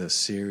 what the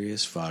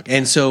serious fuck?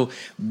 And so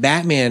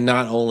Batman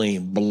not only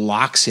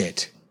blocks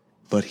it,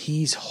 but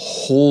he's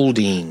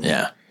holding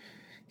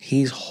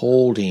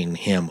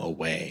him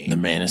away. The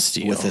Man of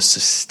Steel. With a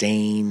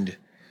sustained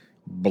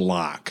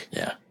block.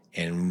 Yeah.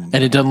 And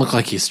it doesn't look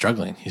like he's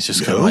struggling. He's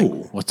just kind of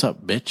like, what's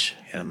up, bitch?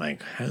 And I'm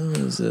like, how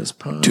is this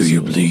possible? Do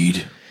you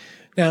bleed?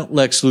 Now,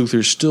 Lex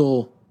Luthor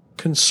still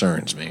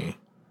concerns me.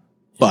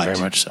 But very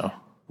much so.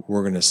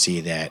 We're going to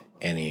see that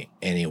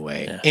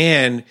anyway. Yeah.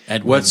 And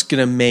what's going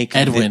to make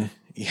Edwin.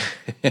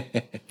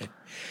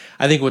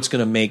 I think what's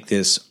going to make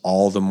this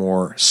all the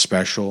more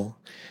special,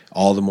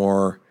 all the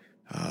more,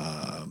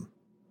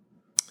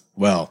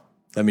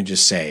 let me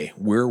just say,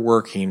 we're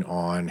working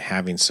on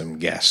having some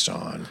guests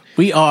on.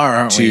 We are,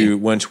 aren't we?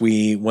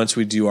 Once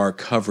we do our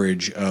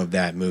coverage of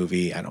that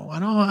movie. I don't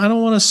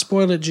want to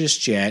spoil it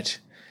just yet.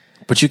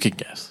 But you can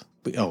guess.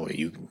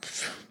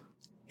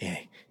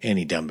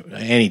 Any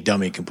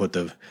dummy can put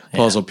the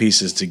puzzle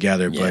pieces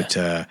together, but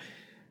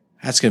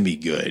that's going to be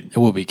good. It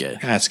will be good.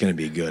 That's going to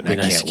be good. I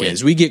can't wait.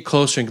 As we get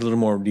closer and get a little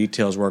more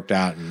details worked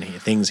out and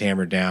things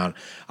hammered down,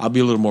 I'll be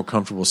a little more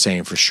comfortable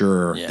saying for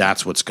sure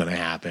that's what's going to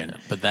happen.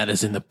 Yeah, but that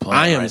is in the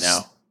plan right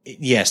now.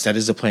 Yes, that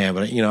is the plan.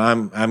 But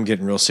I'm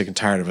getting real sick and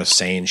tired of us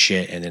saying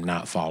shit and then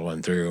not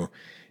following through.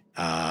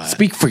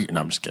 Speak for you.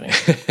 No, I'm just kidding.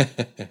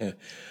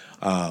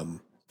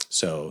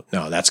 So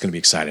no, that's going to be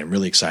exciting. I'm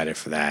really excited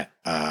for that.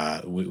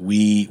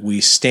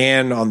 We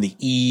stand on the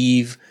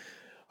eve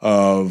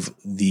of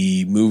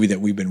the movie that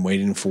we've been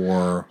waiting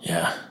for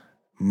Yeah.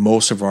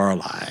 most of our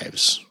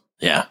lives.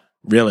 Yeah.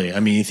 Really.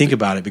 I mean, you think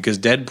about it, because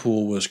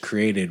Deadpool was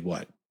created,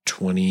 what,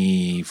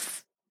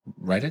 25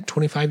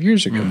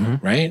 years ago,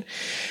 Mhm. right?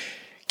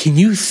 Can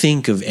you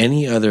think of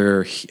any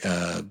other,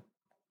 I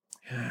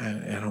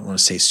don't want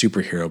to say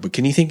superhero, but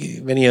can you think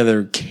of any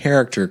other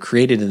character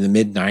created in the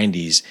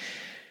mid-90s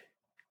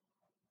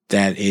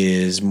that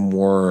is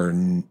more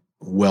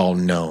well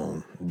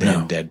known than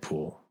No.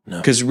 Deadpool? No.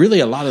 Because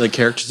really, a lot of the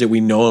characters that we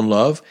know and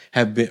love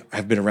have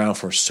been around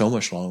for so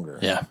much longer.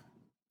 Yeah.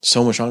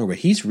 So much longer. But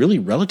he's really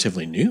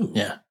relatively new.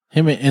 Yeah.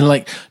 Him and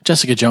like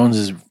Jessica Jones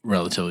is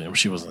relatively,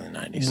 she was in the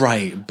 90s.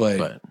 Right.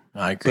 But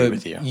I agree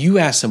with you. You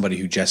ask somebody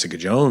who Jessica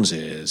Jones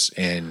is,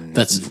 and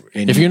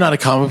If you're not a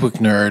comic book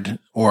nerd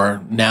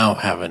or now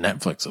have a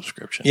Netflix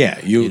subscription. yeah,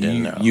 you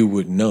didn't know. you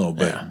would know.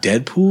 But Yeah.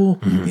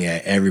 Deadpool,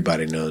 yeah,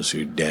 everybody knows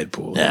who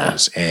Deadpool Yeah.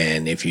 is,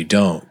 and if you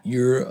don't,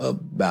 you're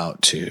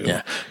about to.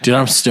 Yeah. Dude,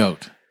 I'm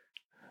stoked.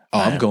 Oh,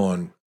 I'm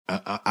going.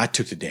 I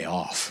took the day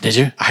off. Did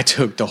you? I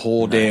took the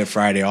whole day of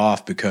Friday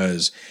off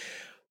because,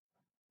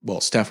 well,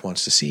 Steph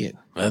wants to see it.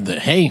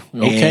 Hey,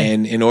 okay.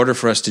 And in order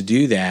for us to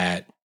do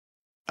that,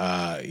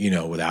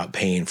 without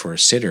paying for a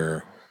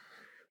sitter,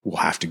 we'll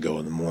have to go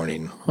in the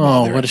morning.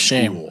 while Oh, they're what a at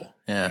shame. school,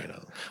 Yeah. you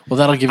know. Well,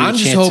 that'll give you I'm a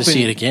just chance to hoping-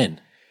 see it again.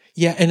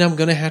 Yeah, and I'm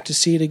going to have to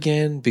see it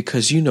again,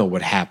 because you know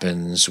what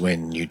happens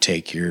when you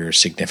take your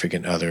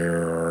significant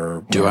other.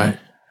 Or Do I?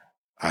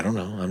 I don't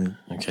know.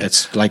 Okay.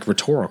 It's like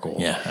rhetorical.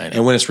 Yeah, I know.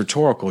 And when it's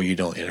rhetorical, you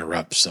don't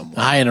interrupt someone.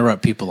 I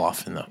interrupt people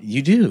often, though.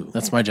 You do.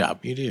 That's my job.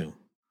 You do.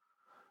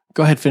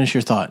 Go ahead, finish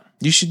your thought.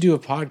 You should do a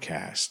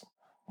podcast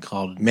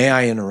Called, May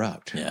I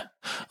Interrupt? yeah.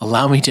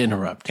 Allow me to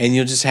interrupt. And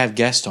you'll just have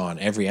guests on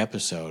every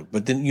episode,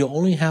 but then you'll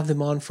only have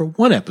them on for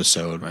one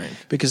episode, Right.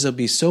 because they'll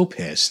be so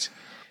pissed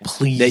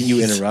Please. that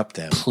you interrupt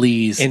them.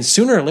 Please. And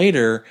sooner or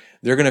later,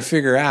 they're going to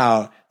figure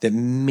out that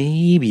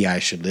maybe I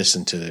should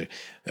listen to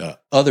the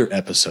other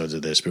episodes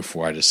of this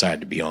before I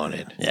decide to be on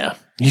it. Yeah.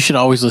 You should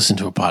always listen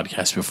to a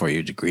podcast before you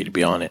agree to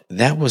be on it.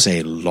 That was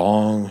a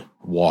long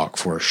walk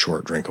for a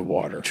short drink of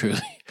water. Truly.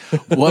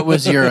 What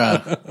was your,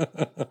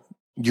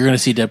 you're going to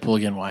see Deadpool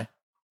again? Why?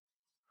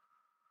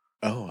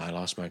 Oh, I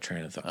lost my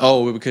train of thought.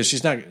 Oh, because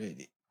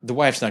the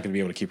wife's not going to be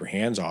able to keep her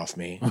hands off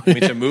me. I mean,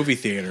 it's a movie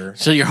theater.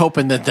 So you're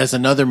hoping that there's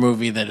another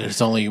movie that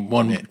there's only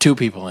two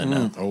people in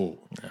now. Oh.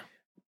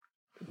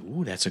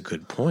 Ooh, that's a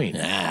good point.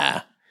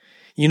 Yeah.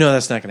 You know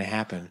that's not going to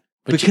happen,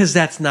 because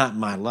that's not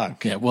my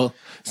luck. Yeah. Well,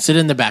 sit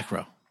in the back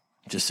row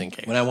just in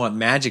case. When I want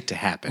magic to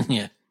happen,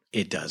 Yeah.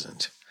 it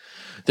doesn't.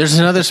 There's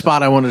another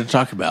spot I wanted to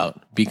talk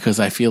about because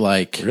I feel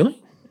like Really?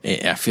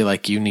 I feel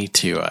like you need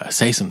to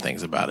say some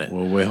things about it.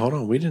 Well, wait, hold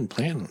on. We didn't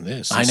plan on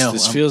this. I know.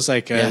 This feels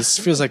like this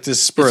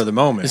is spur of the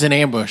moment. It's an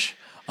ambush.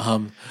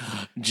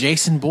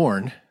 Jason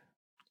Bourne.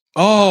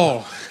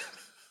 Oh.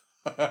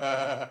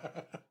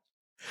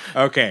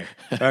 Okay.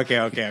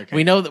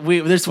 We know that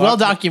there's well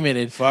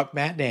documented Fuck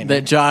Matt Damon.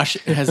 that Josh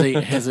has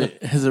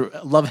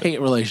a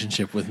love-hate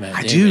relationship with Matt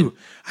I Damon.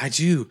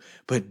 do.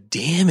 But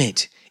damn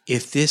it,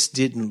 if this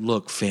didn't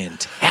look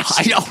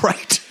fantastic. I know,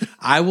 right?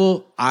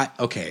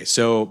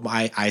 So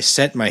I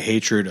set my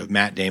hatred of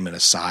Matt Damon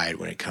aside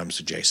when it comes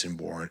to Jason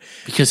Bourne,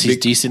 Because he's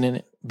decent in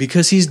it.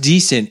 because he's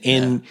decent,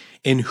 and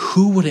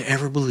who would have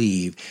ever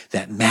believed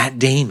that Matt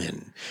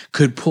Damon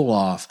could pull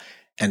off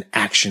an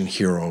action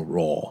hero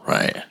role?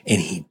 Right.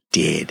 And he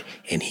did,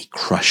 and he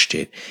crushed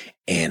it.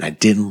 And I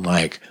didn't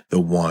like the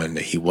one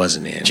that he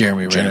wasn't in.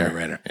 Jeremy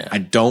Renner. Yeah. I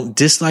don't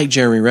dislike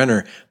Jeremy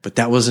Renner, but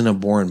that wasn't a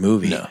Bourne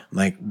movie. No. I'm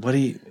like, what do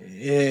you,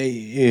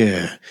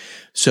 yeah.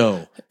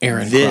 So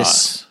Aaron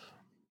Cross.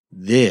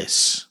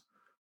 This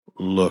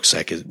looks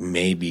like it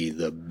may be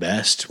the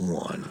best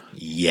one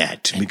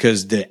yet,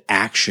 because the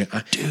action,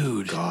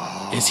 Dude,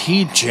 is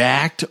he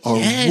jacked or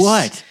Yes.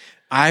 what?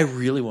 I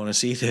really want to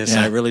see this.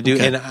 Yeah, I really do.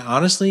 okay. And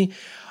honestly,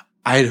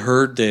 I'd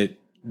heard that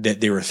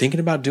they were thinking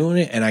about doing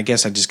it, and I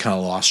guess I just kind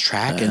of lost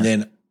track. And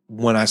then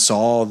when I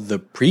saw the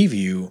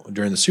preview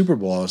during the Super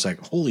Bowl, I was like,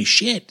 "Holy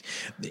shit,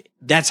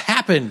 that's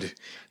happened!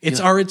 It's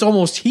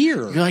almost here."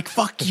 You're like,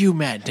 fuck you,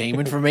 Matt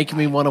Damon, for making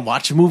me want to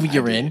watch a movie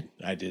you're in.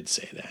 I did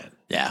say that,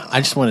 Yeah,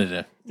 I just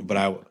wanted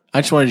but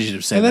you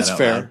to say and that. that's out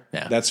fair. loud.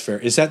 Yeah, That's fair.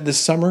 Is that this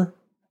summer?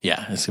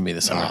 yeah, it's gonna be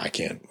the summer. I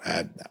can't.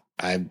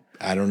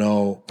 I don't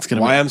know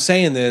gonna why be- I'm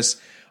saying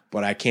this,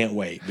 but I can't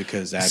wait,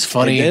 because that's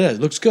funny. It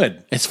looks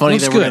good. It's funny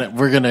Looks that good.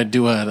 we're gonna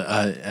do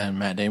a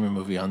Matt Damon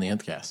movie on the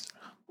Nth Cast.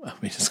 I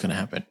mean, it's gonna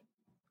happen.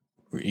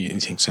 You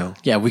think so?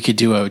 Yeah, we could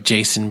do a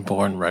Jason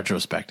Bourne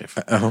retrospective.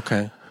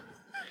 Okay.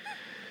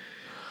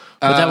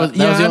 But that was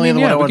the only other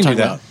one I we want to can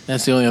talk do that. about.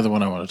 That's the only other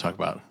one I want to talk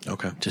about.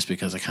 Okay. Just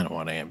because I kind of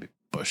want to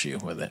ambush you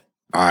with it.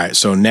 All right.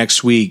 So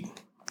next week,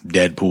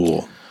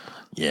 Deadpool.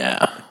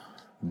 Yeah,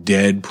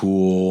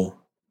 Deadpool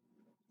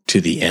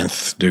to the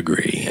nth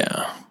degree.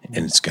 yeah,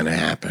 And it's going to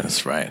happen.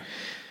 that's right.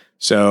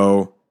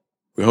 So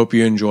We hope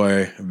you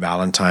enjoy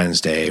Valentine's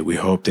Day. We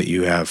hope that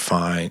you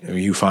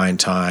find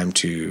time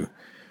to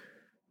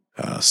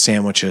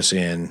sandwich us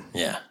in,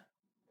 Yeah.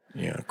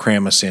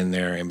 Cram us in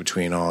there in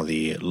between all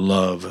the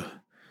love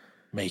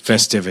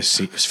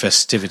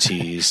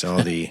festivities,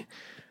 all the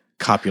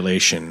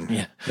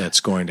copulation that's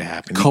going to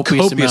happen.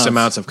 Copious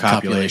amounts of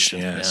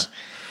copulation. Yes. Yeah.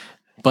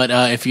 But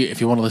if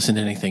you want to listen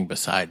to anything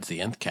besides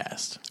the Nth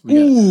Cast,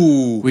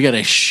 we got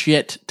a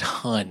shit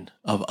ton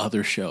of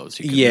other shows.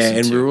 You can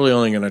listen to. We're really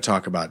only going to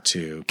talk about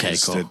two. Okay,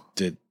 cool.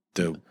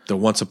 The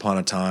Once Upon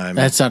a Time.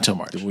 That's not till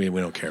March. We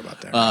don't care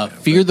about that.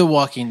 Fear the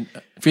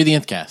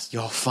Nth Cast.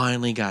 Y'all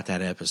finally got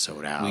that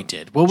episode out. We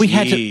did. Well, we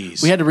had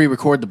to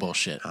re-record the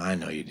bullshit. I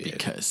know you did.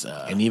 Because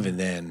and even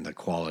then, the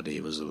quality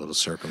was a little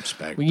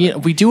circumspect.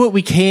 We do what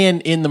we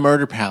can in the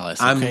Murder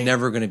Palace. Okay? I'm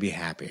never going to be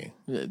happy.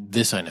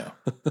 This I know.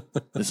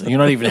 You're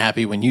not even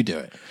happy when you do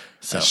it.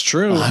 So, that's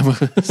true.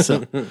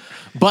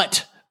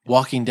 But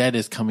Walking Dead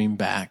is coming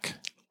back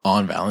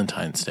on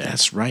Valentine's Day.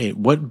 That's right.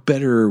 What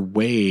better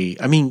way?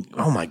 I mean,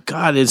 oh my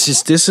God, this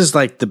is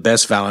like the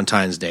best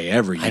Valentine's Day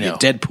ever. You get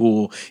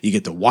Deadpool, you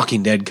get The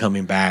Walking Dead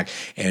coming back,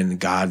 and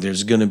God,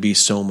 there's going to be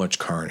so much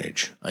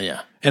carnage.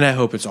 Yeah. And I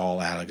hope it's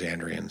all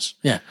Alexandrians.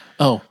 Yeah.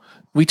 Oh,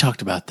 we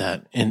talked about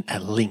that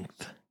at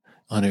length.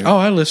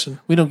 I listen.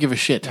 We don't give a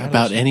shit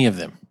about any of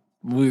them.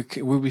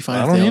 We'll be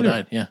fine if they all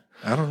died. Yeah.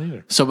 I don't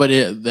either. So, but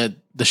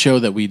the show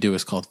that we do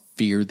is called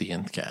Fear the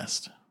Nth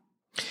Cast.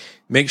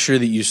 Make sure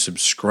that you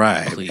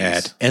subscribe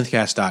at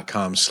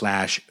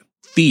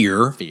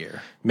nthcast.com/fear.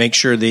 Fear. Make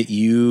sure that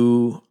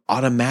you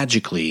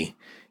automatically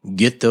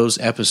get those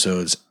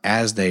episodes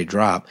as they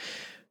drop,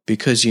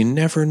 because you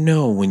never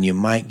know when you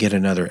might get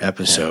another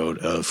episode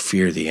of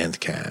Fear the Nth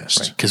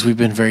Cast. Because we've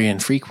been very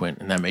infrequent,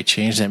 and that may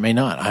change, that may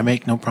not. I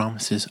make no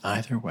promises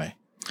either way.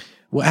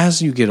 Well,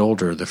 as you get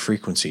older, the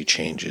frequency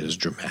changes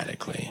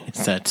dramatically.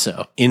 Is that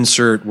so?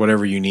 Insert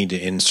whatever you need to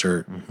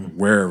insert,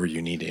 wherever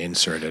you need to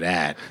insert it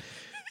at.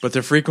 But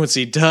the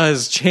frequency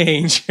does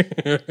change.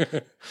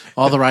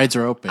 All the rides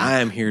are open. I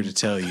am here to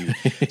tell you.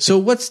 So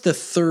what's the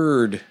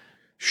third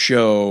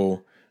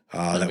show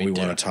that we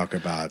want to talk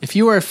about? If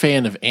you are a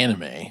fan of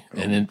anime,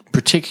 and in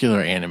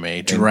particular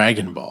anime,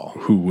 Dragon Ball.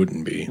 Who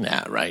wouldn't be?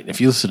 Nah, right. If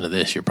you listen to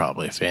this, you're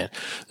probably a fan.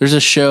 There's a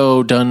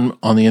show done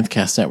on the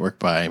Nthcast Network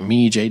by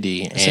me,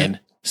 JD, and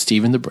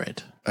Stephen the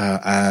Brit.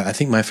 I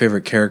think my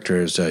favorite character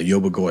is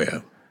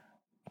Yobagoya.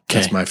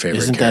 That's my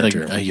favorite character.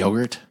 Isn't that a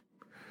yogurt?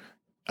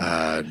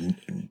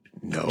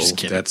 No, Just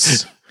kidding.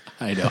 That's.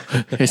 I know.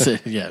 It's a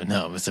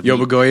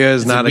Yobagoya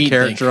is not a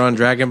character on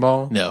Dragon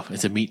Ball. No,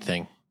 it's a meat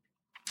thing.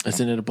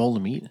 Isn't it a bowl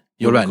of meat?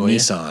 What about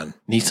Nissan?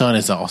 Nissan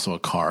is also a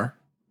car.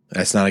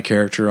 That's not a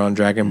character on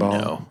Dragon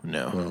Ball.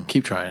 No.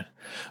 Keep trying.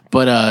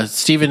 But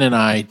Steven and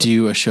I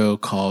do a show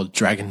called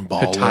Dragon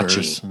Ball.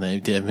 Hitachi. And they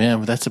did,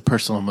 man, that's a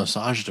personal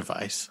massage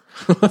device.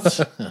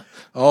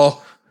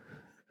 Oh.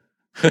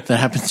 That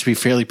happens to be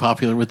fairly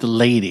popular with the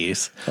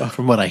ladies,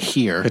 from what I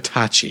hear.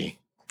 Hitachi.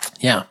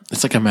 Yeah,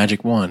 it's like a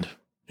magic wand.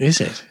 Is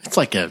it? It's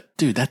like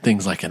that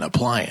thing's like an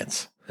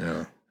appliance.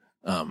 Yeah.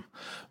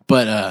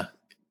 But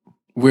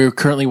we're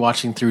currently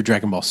watching through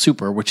Dragon Ball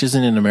Super, which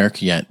isn't in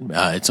America yet.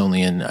 It's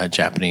only in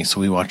Japanese,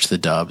 so we watch the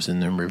dubs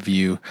and then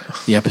review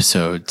the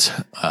episodes.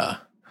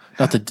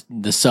 Not the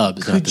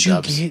subs, not the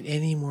dubs. Could you get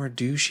any more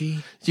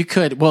douchey? You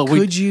could. Well,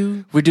 we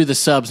do the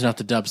subs, not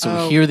the dubs.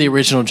 So we hear the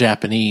original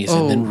Japanese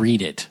and then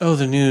read it. Oh,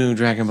 the new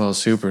Dragon Ball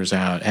Super's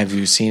out. Have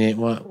you seen it?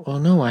 Well,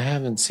 no, I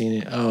haven't seen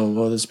it. Oh,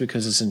 well, that's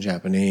because it's in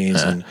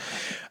Japanese, and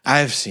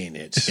I've seen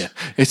it. Yeah,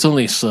 it's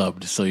only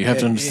subbed, so you have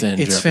to understand.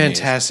 It's Japanese.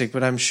 Fantastic,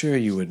 but I'm sure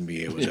you wouldn't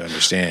be able to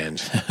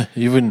understand.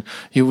 You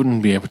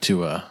wouldn't be able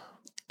to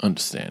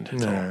understand.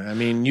 No, I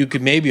mean, you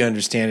could maybe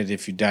understand it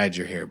if you dyed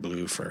your hair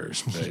blue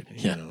first, but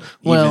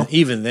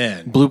even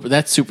then, blue.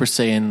 That's Super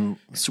Saiyan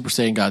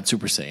God,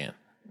 Super Saiyan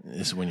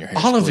is when your hair.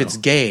 All of it's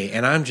gay,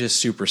 and I'm just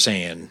Super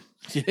Saiyan.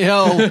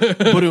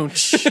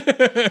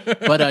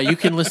 But you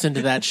can listen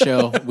to that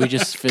show. We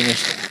just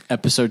finished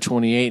episode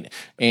 28,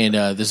 and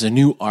there's a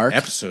new arc.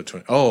 Episode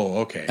 20. Oh,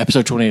 okay.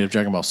 Episode 28 of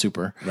Dragon Ball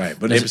Super. Right,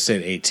 but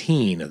episode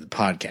 18 of the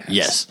podcast.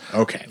 Yes.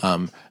 Okay.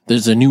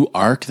 There's a new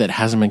arc that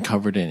hasn't been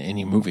covered in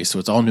any movie, so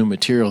it's all new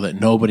material that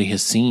nobody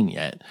has seen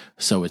yet.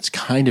 So it's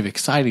kind of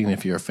exciting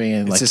if you're a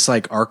fan. Is this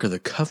like Ark of the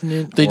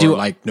Covenant? They do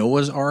like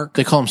Noah's Ark.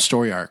 They call them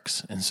story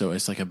arcs, and so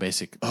it's like a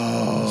basic.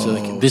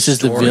 This is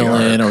the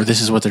villain, or this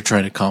is what they're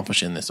trying to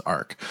accomplish in this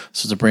arc.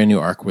 So it's a brand new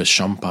arc with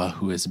Champa,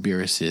 who is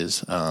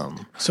Beerus's.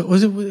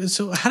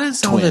 So how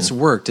does all this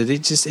work? Did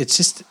it just?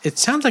 It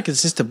sounds like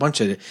it's just a bunch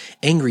of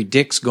angry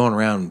dicks going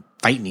around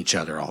fighting each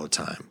other all the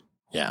time.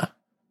 Yeah.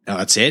 No,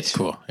 that's it?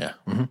 Cool. Yeah.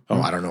 Mm-hmm.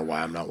 Oh, I don't know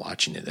why I'm not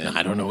watching it then.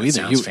 I don't know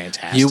either. Sounds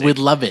fantastic. You would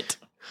love it.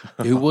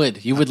 You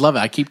would. You would love it.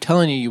 I keep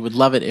telling you would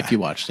love it if you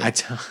watched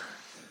it. I've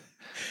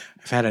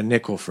had a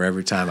nickel for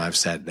every time I've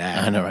said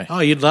that. I know, right?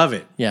 Oh, you'd love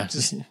it. Yeah.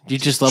 You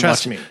just love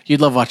watching.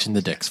 You'd love watching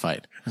the dicks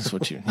fight. That's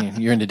what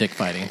you're into dick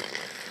fighting.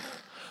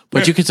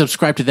 But you can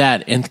subscribe to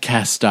that,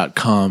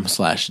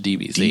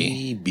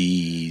 nthcast.com/DBZ.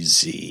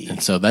 DBZ.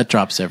 And so that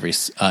drops every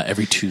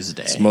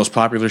Tuesday. It's the most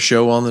popular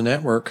show on the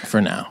network. For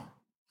now.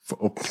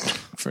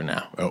 for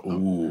now.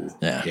 Ooh.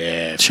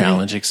 Yeah.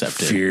 Challenge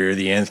accepted. Fear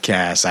the Nth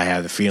Cast. I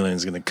have the feeling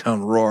it's going to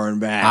come roaring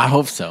back. I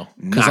hope so.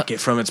 Knock it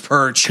from its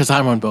perch. Because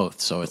I'm on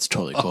both, so it's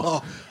totally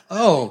cool.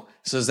 Oh.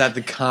 So is that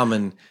the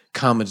common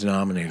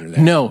denominator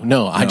there?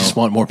 No. I just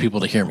want more people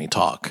to hear me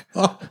talk.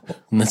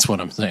 And that's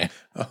what I'm saying.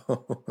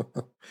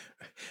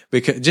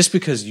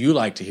 Because you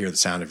like to hear the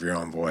sound of your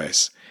own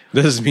voice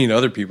doesn't mean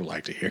other people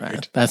like to hear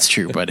it. That's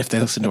true, but if they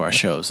listen to our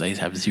shows, they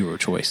have zero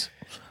choice.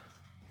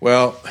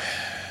 Well,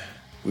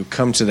 we've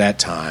come to that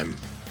time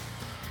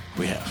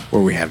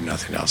where we have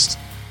nothing else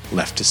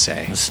left to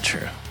say. That's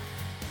true.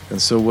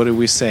 And so what do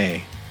we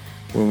say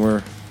when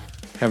we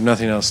have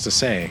nothing else to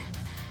say?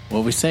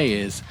 What we say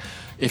is,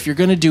 if you're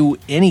going to do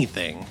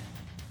anything,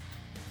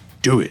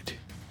 do it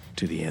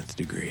to the nth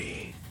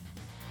degree.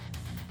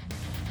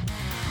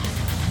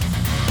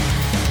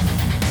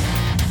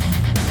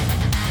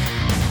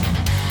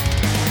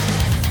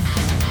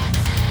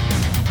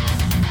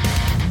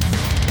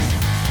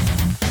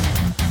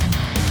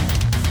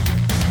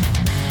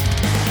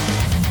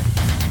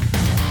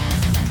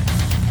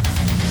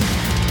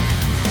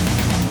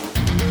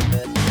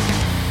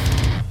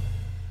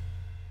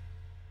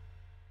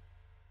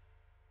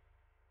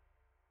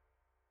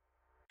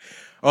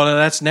 Oh, no,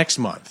 that's next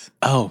month.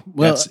 Oh,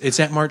 well.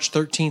 It's at March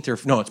 13th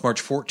it's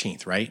March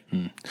 14th, right?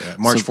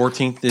 March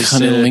 14th is...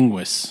 Cunning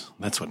linguist.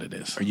 That's what it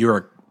is.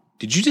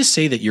 Did you just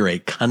say that you're a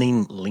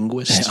cunning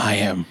linguist? I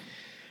am.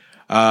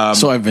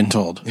 So I've been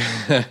told.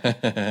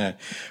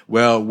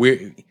 Well,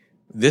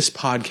 this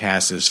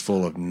podcast is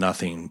full of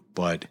nothing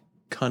but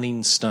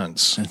cunning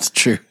stunts. That's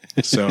true.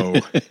 So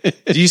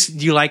do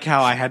you like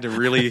how I had to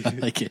really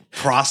like it.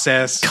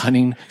 Process?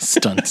 Cunning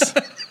stunts.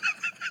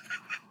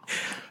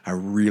 I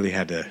really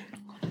had to...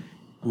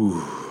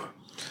 Ooh.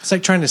 It's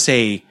like trying to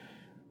say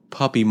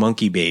puppy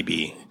monkey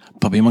baby.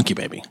 Puppy monkey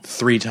baby.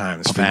 3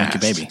 times puppy fast.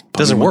 Monkey baby. Puppy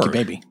Doesn't monkey work.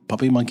 Baby.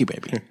 Puppy monkey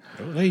baby.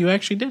 Well, you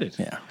actually did it.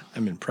 Yeah.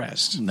 I'm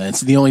impressed. That's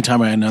the only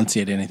time I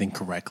enunciate anything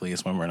correctly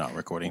is when we're not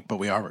recording, but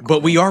we are recording.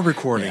 But we are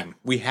recording. Yeah.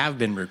 We have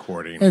been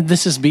recording. And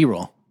this is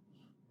B-roll.